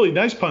had some really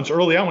nice punts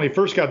early on when he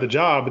first got the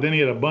job, but then he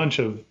had a bunch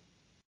of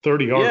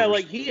 30 yards. Yeah,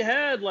 like he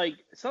had like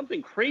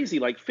something crazy,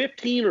 like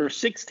 15 or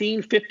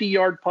 16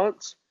 50-yard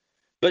punts,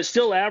 but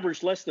still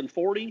averaged less than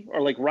 40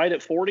 or like right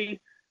at 40.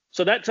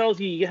 So that tells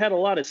you had a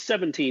lot of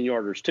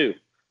 17-yarders too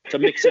to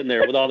mix in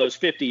there with all those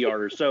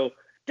 50-yarders. So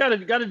got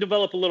to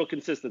develop a little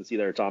consistency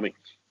there, Tommy.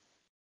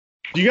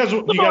 Do you guys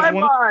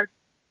want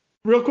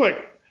real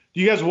quick? Do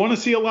you guys want to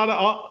see a lot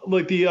of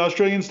like the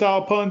Australian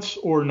style punts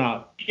or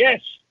not? Yes.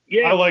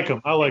 I like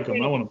them. I want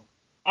them.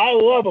 I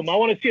love them. I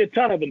want to see a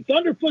ton of them.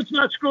 Thunderfoot's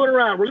not screwing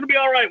around. We're going to be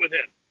all right with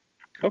him.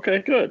 Okay,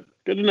 good.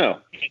 Good to know.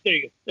 There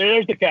you go.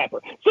 There's the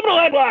capper. Seminole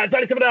Headlines,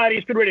 97.9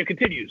 Eastern Radio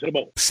continues in a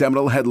moment.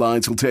 Seminole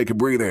Headlines will take a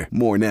breather.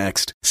 More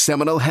next.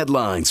 Seminole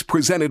Headlines,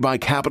 presented by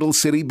Capital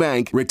City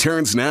Bank,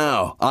 returns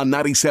now on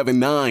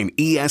 97.9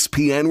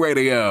 ESPN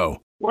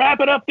Radio.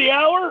 Wrapping up the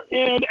hour,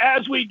 and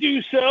as we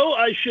do so,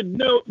 I should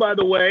note, by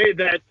the way,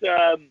 that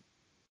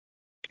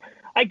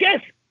I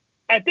guess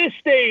at this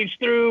stage,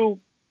 through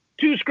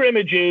 2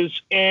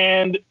 scrimmages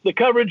and the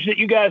coverage that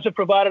you guys have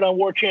provided on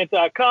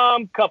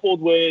warchant.com,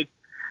 coupled with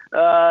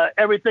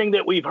everything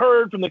that we've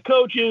heard from the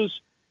coaches,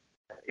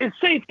 it's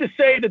safe to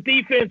say the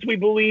defense, we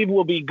believe,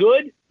 will be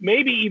good,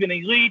 maybe even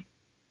elite,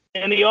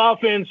 and the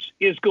offense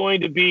is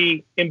going to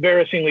be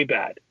embarrassingly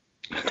bad.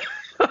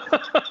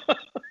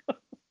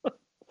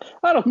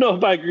 I don't know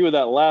if I agree with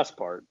that last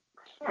part.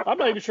 I'm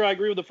not even sure I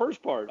agree with the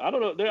first part. I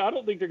don't know. I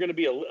don't think they're going to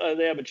be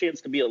they have a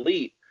chance to be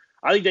elite.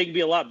 I think they can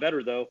be a lot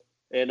better, though.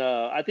 And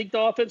I think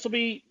the offense will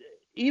be,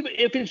 even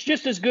if it's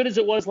just as good as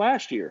it was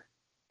last year,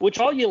 which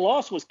all you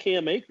lost was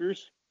Cam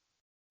Akers.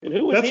 And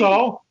who was That's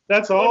all.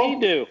 What did he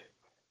do?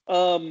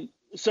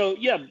 So,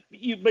 yeah,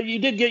 but you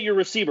did get your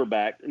receiver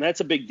back, and that's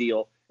a big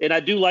deal. And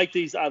I do like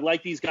these. I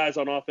like these guys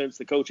on offense,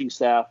 the coaching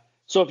staff.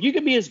 So if you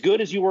can be as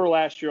good as you were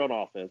last year on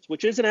offense,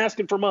 which isn't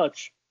asking for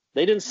much,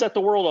 they didn't set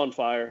the world on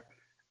fire,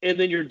 and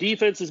then your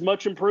defense is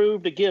much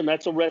improved, again,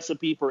 that's a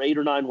recipe for 8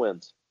 or 9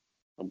 wins.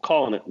 I'm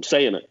calling it. I'm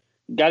saying it.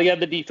 You got to get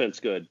the defense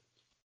good.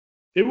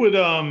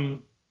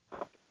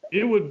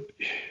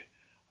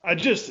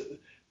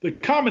 The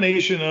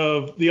combination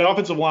of the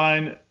offensive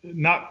line,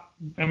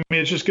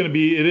 it's just going to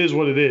be, it is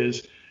what it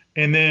is.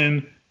 And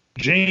then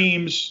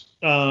James,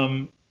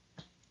 I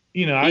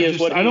don't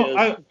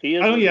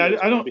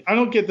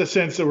get the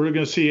sense that we're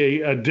going to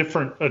see a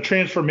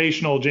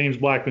transformational James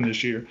Blackman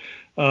this year.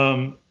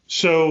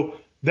 So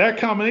that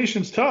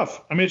combination's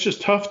tough. I mean, it's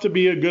just tough to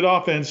be a good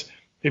offense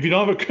if you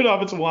don't have a good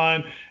offensive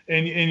line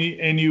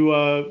and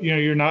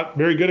you're not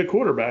very good at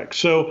quarterback.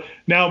 So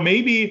now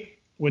maybe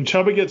when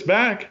Chuba gets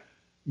back,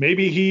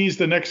 maybe he's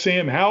the next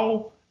Sam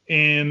Howell,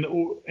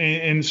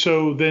 and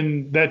so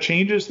then that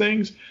changes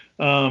things.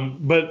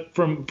 But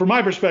from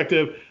my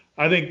perspective,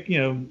 I think,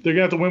 they're going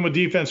to have to win with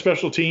defense,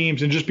 special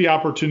teams, and just be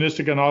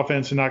opportunistic on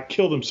offense and not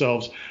kill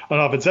themselves on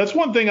offense. That's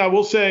one thing I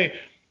will say,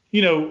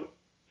 and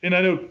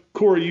I know,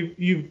 Corey,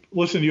 you've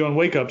listened to you on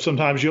Wake Up.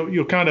 Sometimes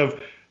you'll kind of,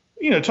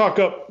 talk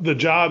up the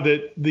job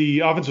that the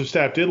offensive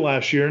staff did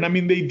last year. And, I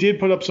mean, they did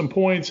put up some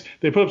points.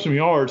 They put up some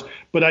yards.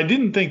 But I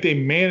didn't think they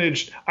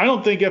managed – I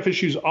don't think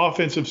FSU's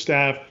offensive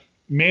staff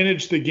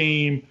managed the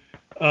game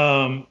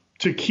to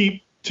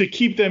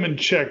keep them in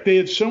check. They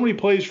had so many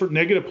plays for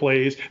negative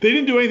plays. They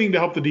didn't do anything to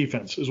help the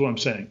defense is what I'm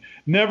saying.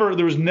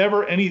 There was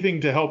never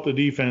anything to help the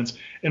defense.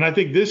 And I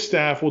think this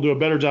staff will do a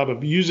better job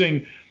of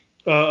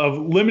of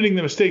limiting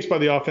the mistakes by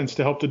the offense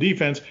to help the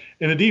defense.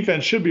 And the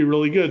defense should be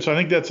really good. So I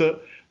think it's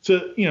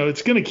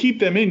going to keep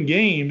them in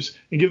games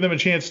and give them a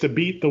chance to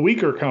beat the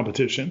weaker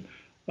competition.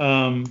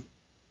 I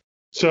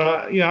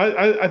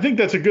think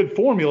that's a good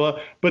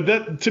formula. But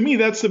that, to me,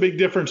 that's the big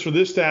difference for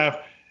this staff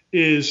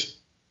is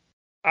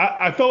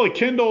I felt like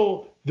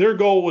Kendall, their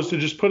goal was to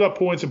just put up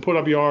points and put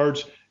up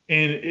yards,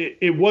 and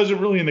it wasn't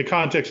really in the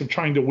context of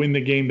trying to win the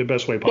game the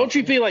best way possible. Don't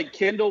you feel like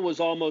Kendall was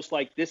almost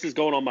like, this is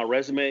going on my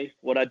resume,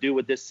 what I do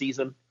with this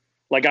season?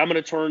 Like, I'm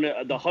going to turn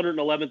the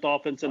 111th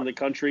offense in the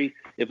country.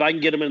 If I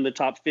can get them in the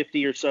top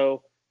 50 or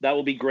so, that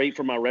will be great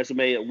for my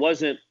resume. It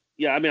wasn't –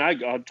 I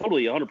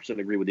totally 100%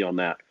 agree with you on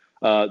that.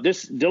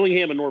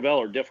 Dillingham and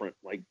Norvell are different.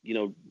 Like,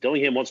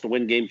 Dillingham wants to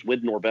win games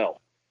with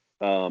Norvell.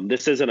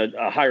 This isn't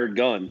a hired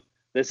gun.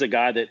 This is a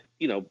guy that,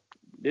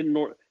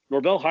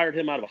 Norvell hired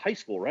him out of high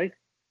school, right?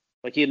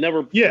 Like, he had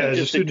never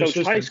just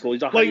coached high school.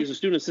 He's a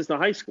student assistant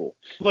in high school.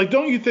 Like,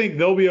 don't you think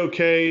they'll be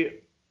okay?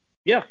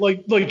 Yeah.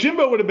 Like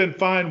Jimbo would have been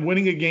fine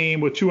winning a game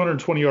with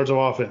 220 yards of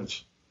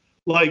offense.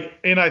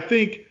 And I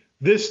think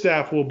this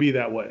staff will be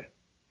that way.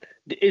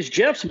 Is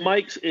Jeff's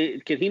mic,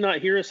 can he not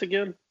hear us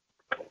again?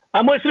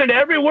 I'm listening to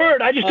every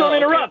word. I just don't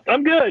interrupt.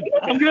 I'm good.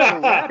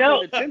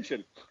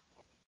 Attention.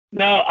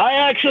 No, I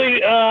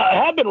actually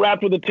have been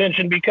wrapped with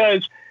attention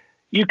because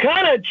you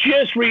kind of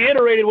just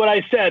reiterated what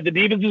I said. The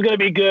defense is going to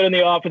be good and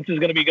the offense is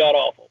going to be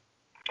god-awful.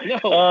 No,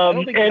 I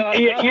don't think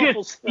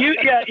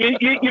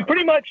you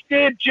pretty much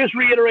did just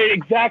reiterate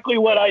exactly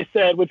what I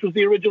said, which was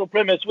the original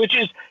premise, which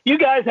is you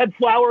guys had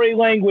flowery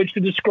language to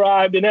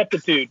describe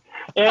ineptitude.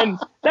 And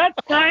that's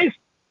nice.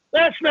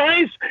 That's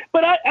nice.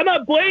 But I'm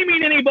not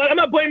blaming anybody. I'm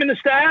not blaming the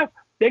staff.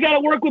 They got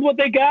to work with what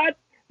they got.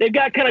 They've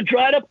got kind of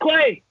dried up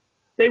clay.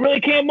 They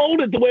really can't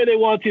mold it the way they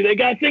want to. They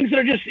got things that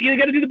are just, you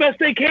got to do the best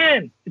they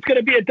can. It's going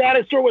to be a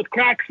dinosaur with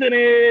cracks in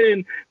it,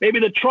 and maybe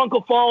the trunk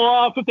will fall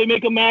off if they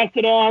make a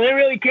mastodon. They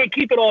really can't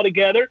keep it all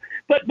together.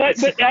 But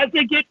as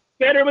they get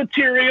better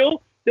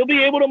material, they'll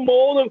be able to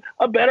mold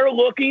a better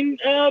looking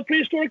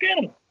prehistoric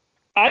animal.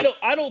 I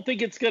don't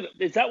think it's gonna.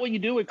 Is that what you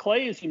do with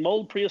clay? Is you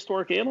mold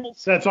prehistoric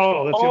animals? That's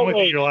all. That's the only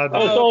thing you're allowed to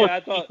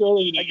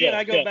do. Okay,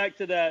 I go back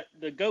to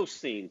the ghost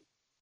scene.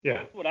 Yeah.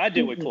 That's what I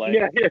do with clay.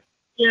 Yeah.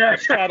 I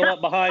straddle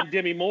up behind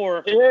Demi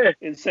Moore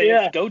and say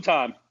it's go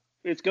time.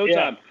 It's go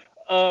time.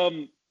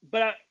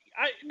 But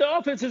the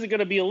offense isn't going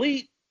to be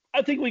elite.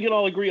 I think we can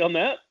all agree on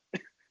that.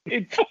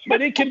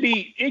 But it can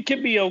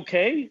be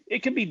okay.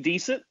 It can be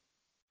decent.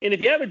 And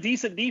if you have a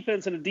decent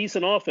defense and a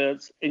decent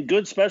offense and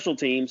good special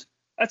teams,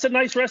 that's a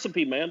nice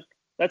recipe, man.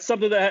 That's a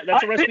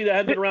recipe that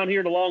hasn't been around here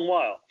in a long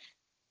while.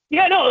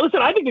 Yeah, no,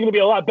 listen, I think they're going to be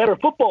a lot better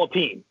football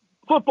team.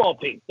 They're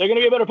going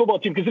to be a better football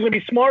team because they're going to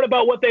be smart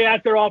about what they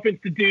ask their offense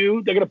to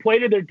do. They're going to play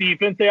to their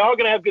defense. They are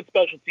going to have good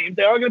special teams.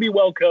 They are going to be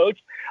well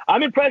coached.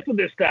 I'm impressed with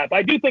this staff.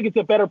 I do think it's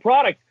a better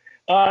product,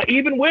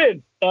 even with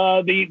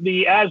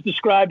the as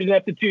described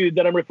ineptitude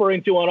that I'm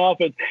referring to on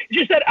offense. It's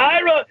just that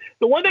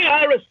the one thing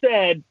Ira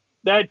said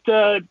that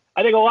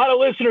I think a lot of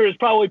listeners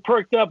probably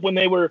perked up when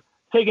they were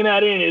taking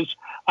that in is,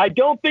 I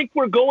don't think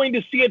we're going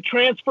to see a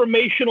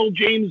transformational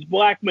James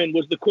Blackman,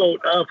 was the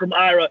quote from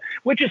Ira,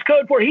 which is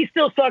code for he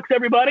still sucks,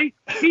 everybody.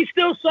 He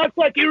still sucks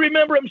like you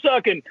remember him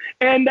sucking.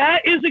 And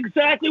that is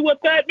exactly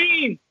what that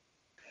means.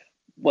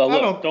 Well,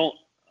 look,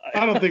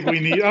 I don't think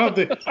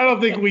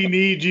we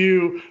need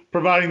you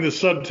providing the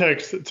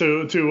subtext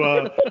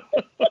to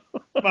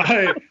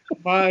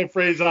my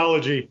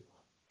phraseology.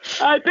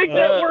 I think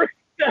that works.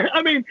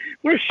 I mean,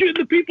 we're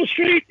shooting the people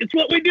straight. It's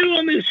what we do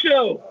on this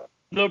show.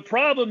 The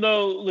problem,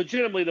 though,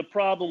 legitimately, the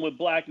problem with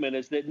Blackman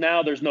is that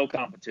now there's no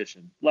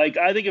competition. Like,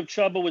 I think if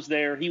Chuba was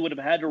there, he would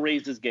have had to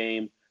raise his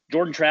game.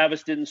 Jordan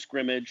Travis didn't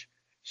scrimmage.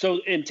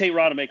 And Tate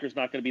Rodemaker's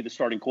not going to be the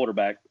starting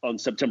quarterback on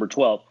September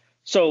 12th.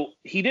 So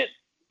he didn't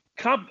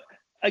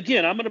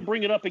again, I'm going to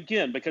bring it up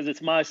again because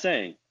it's my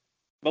saying.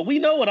 But we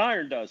know what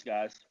iron does,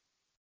 guys.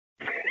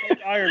 Make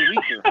iron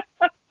weaker.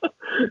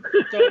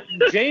 So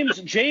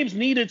James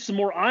needed some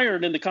more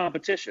iron in the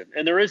competition,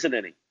 and there isn't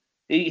any.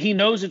 He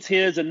knows it's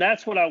his, and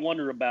that's what I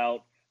wonder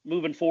about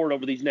moving forward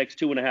over these next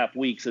 2.5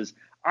 weeks. Is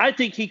I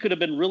think he could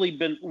have really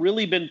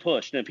been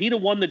pushed, and if he'd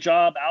have won the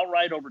job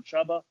outright over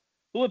Chuba,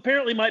 who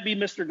apparently might be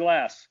Mr.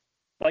 Glass,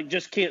 like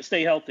just can't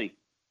stay healthy.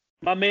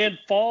 My man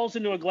falls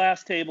into a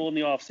glass table in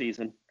the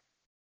offseason,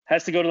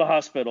 has to go to the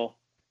hospital,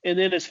 and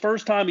then his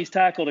first time he's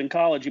tackled in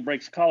college, he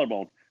breaks a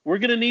collarbone. We're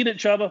going to need it,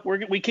 Chuba.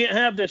 We can't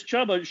have this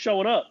Chuba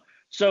showing up.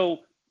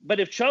 So,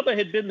 but if Chuba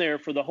had been there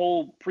for the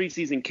whole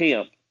preseason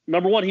camp,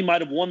 number one, he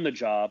might have won the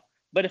job.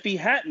 But if he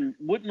hadn't,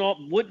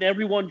 wouldn't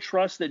everyone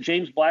trust that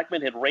James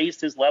Blackman had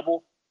raised his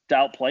level to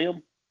outplay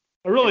him?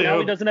 I really hope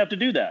he doesn't have to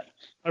do that.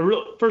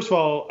 First of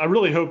all, I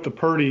really hope the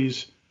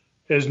Purdy's,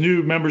 as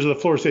new members of the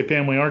Florida State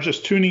family, aren't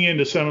just tuning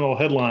into Seminole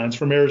Headlines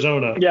from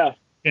Arizona. Yeah.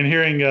 And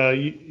hearing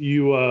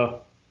you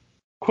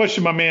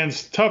question my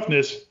man's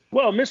toughness.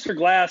 Well, Mr.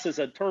 Glass is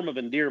a term of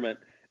endearment,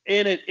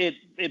 and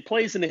it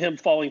plays into him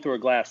falling through a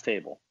glass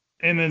table.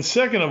 And then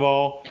second of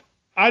all,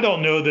 I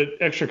don't know that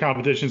extra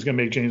competition is going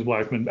to make James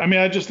Blackman. I mean,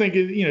 I just think,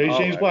 he's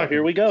James Blackman.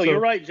 Here we go. So, you're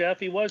right, Jeff.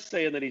 He was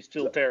saying that he's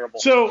still terrible.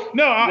 So,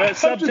 no. That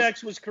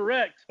subtext was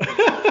correct.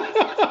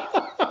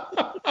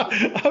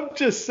 I'm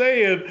just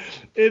saying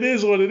it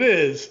is what it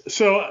is.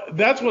 So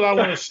that's what I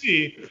want to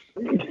see.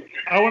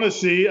 I want to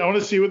see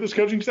what this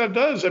coaching staff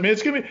does. I mean,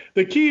 it's going to be –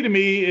 the key to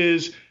me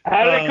is –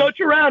 how do they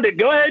coach around it?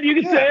 Go ahead.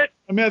 You can say it.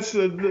 I mean, that's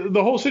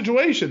the whole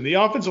situation, the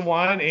offensive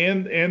line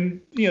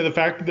and the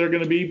fact that they're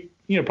going to be –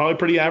 probably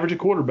pretty average at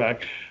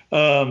quarterback.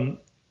 I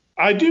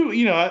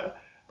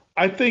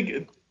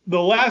think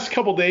the last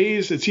couple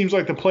days, it seems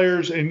like the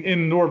players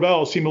in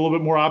Norvell seem a little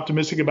bit more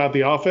optimistic about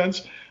the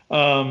offense.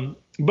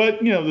 But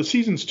the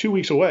season's 2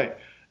 weeks away,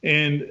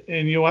 and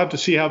you'll have to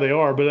see how they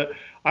are. But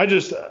I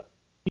just,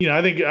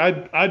 I think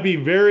I'd be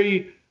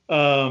very,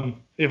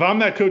 if I'm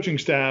that coaching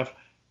staff,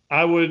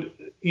 I would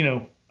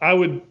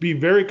be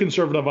very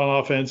conservative on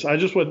offense. I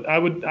just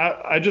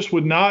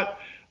would not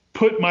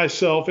put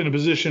myself in a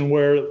position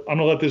where I'm going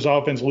to let this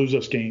offense lose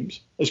us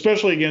games,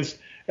 especially against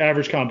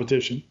average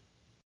competition.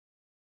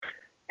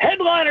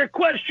 Headliner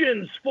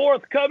questions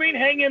forthcoming.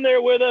 Hang in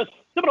there with us.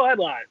 Seminole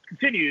Headlines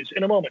continues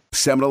in a moment.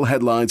 Seminole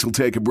Headlines will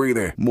take a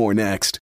breather. More next.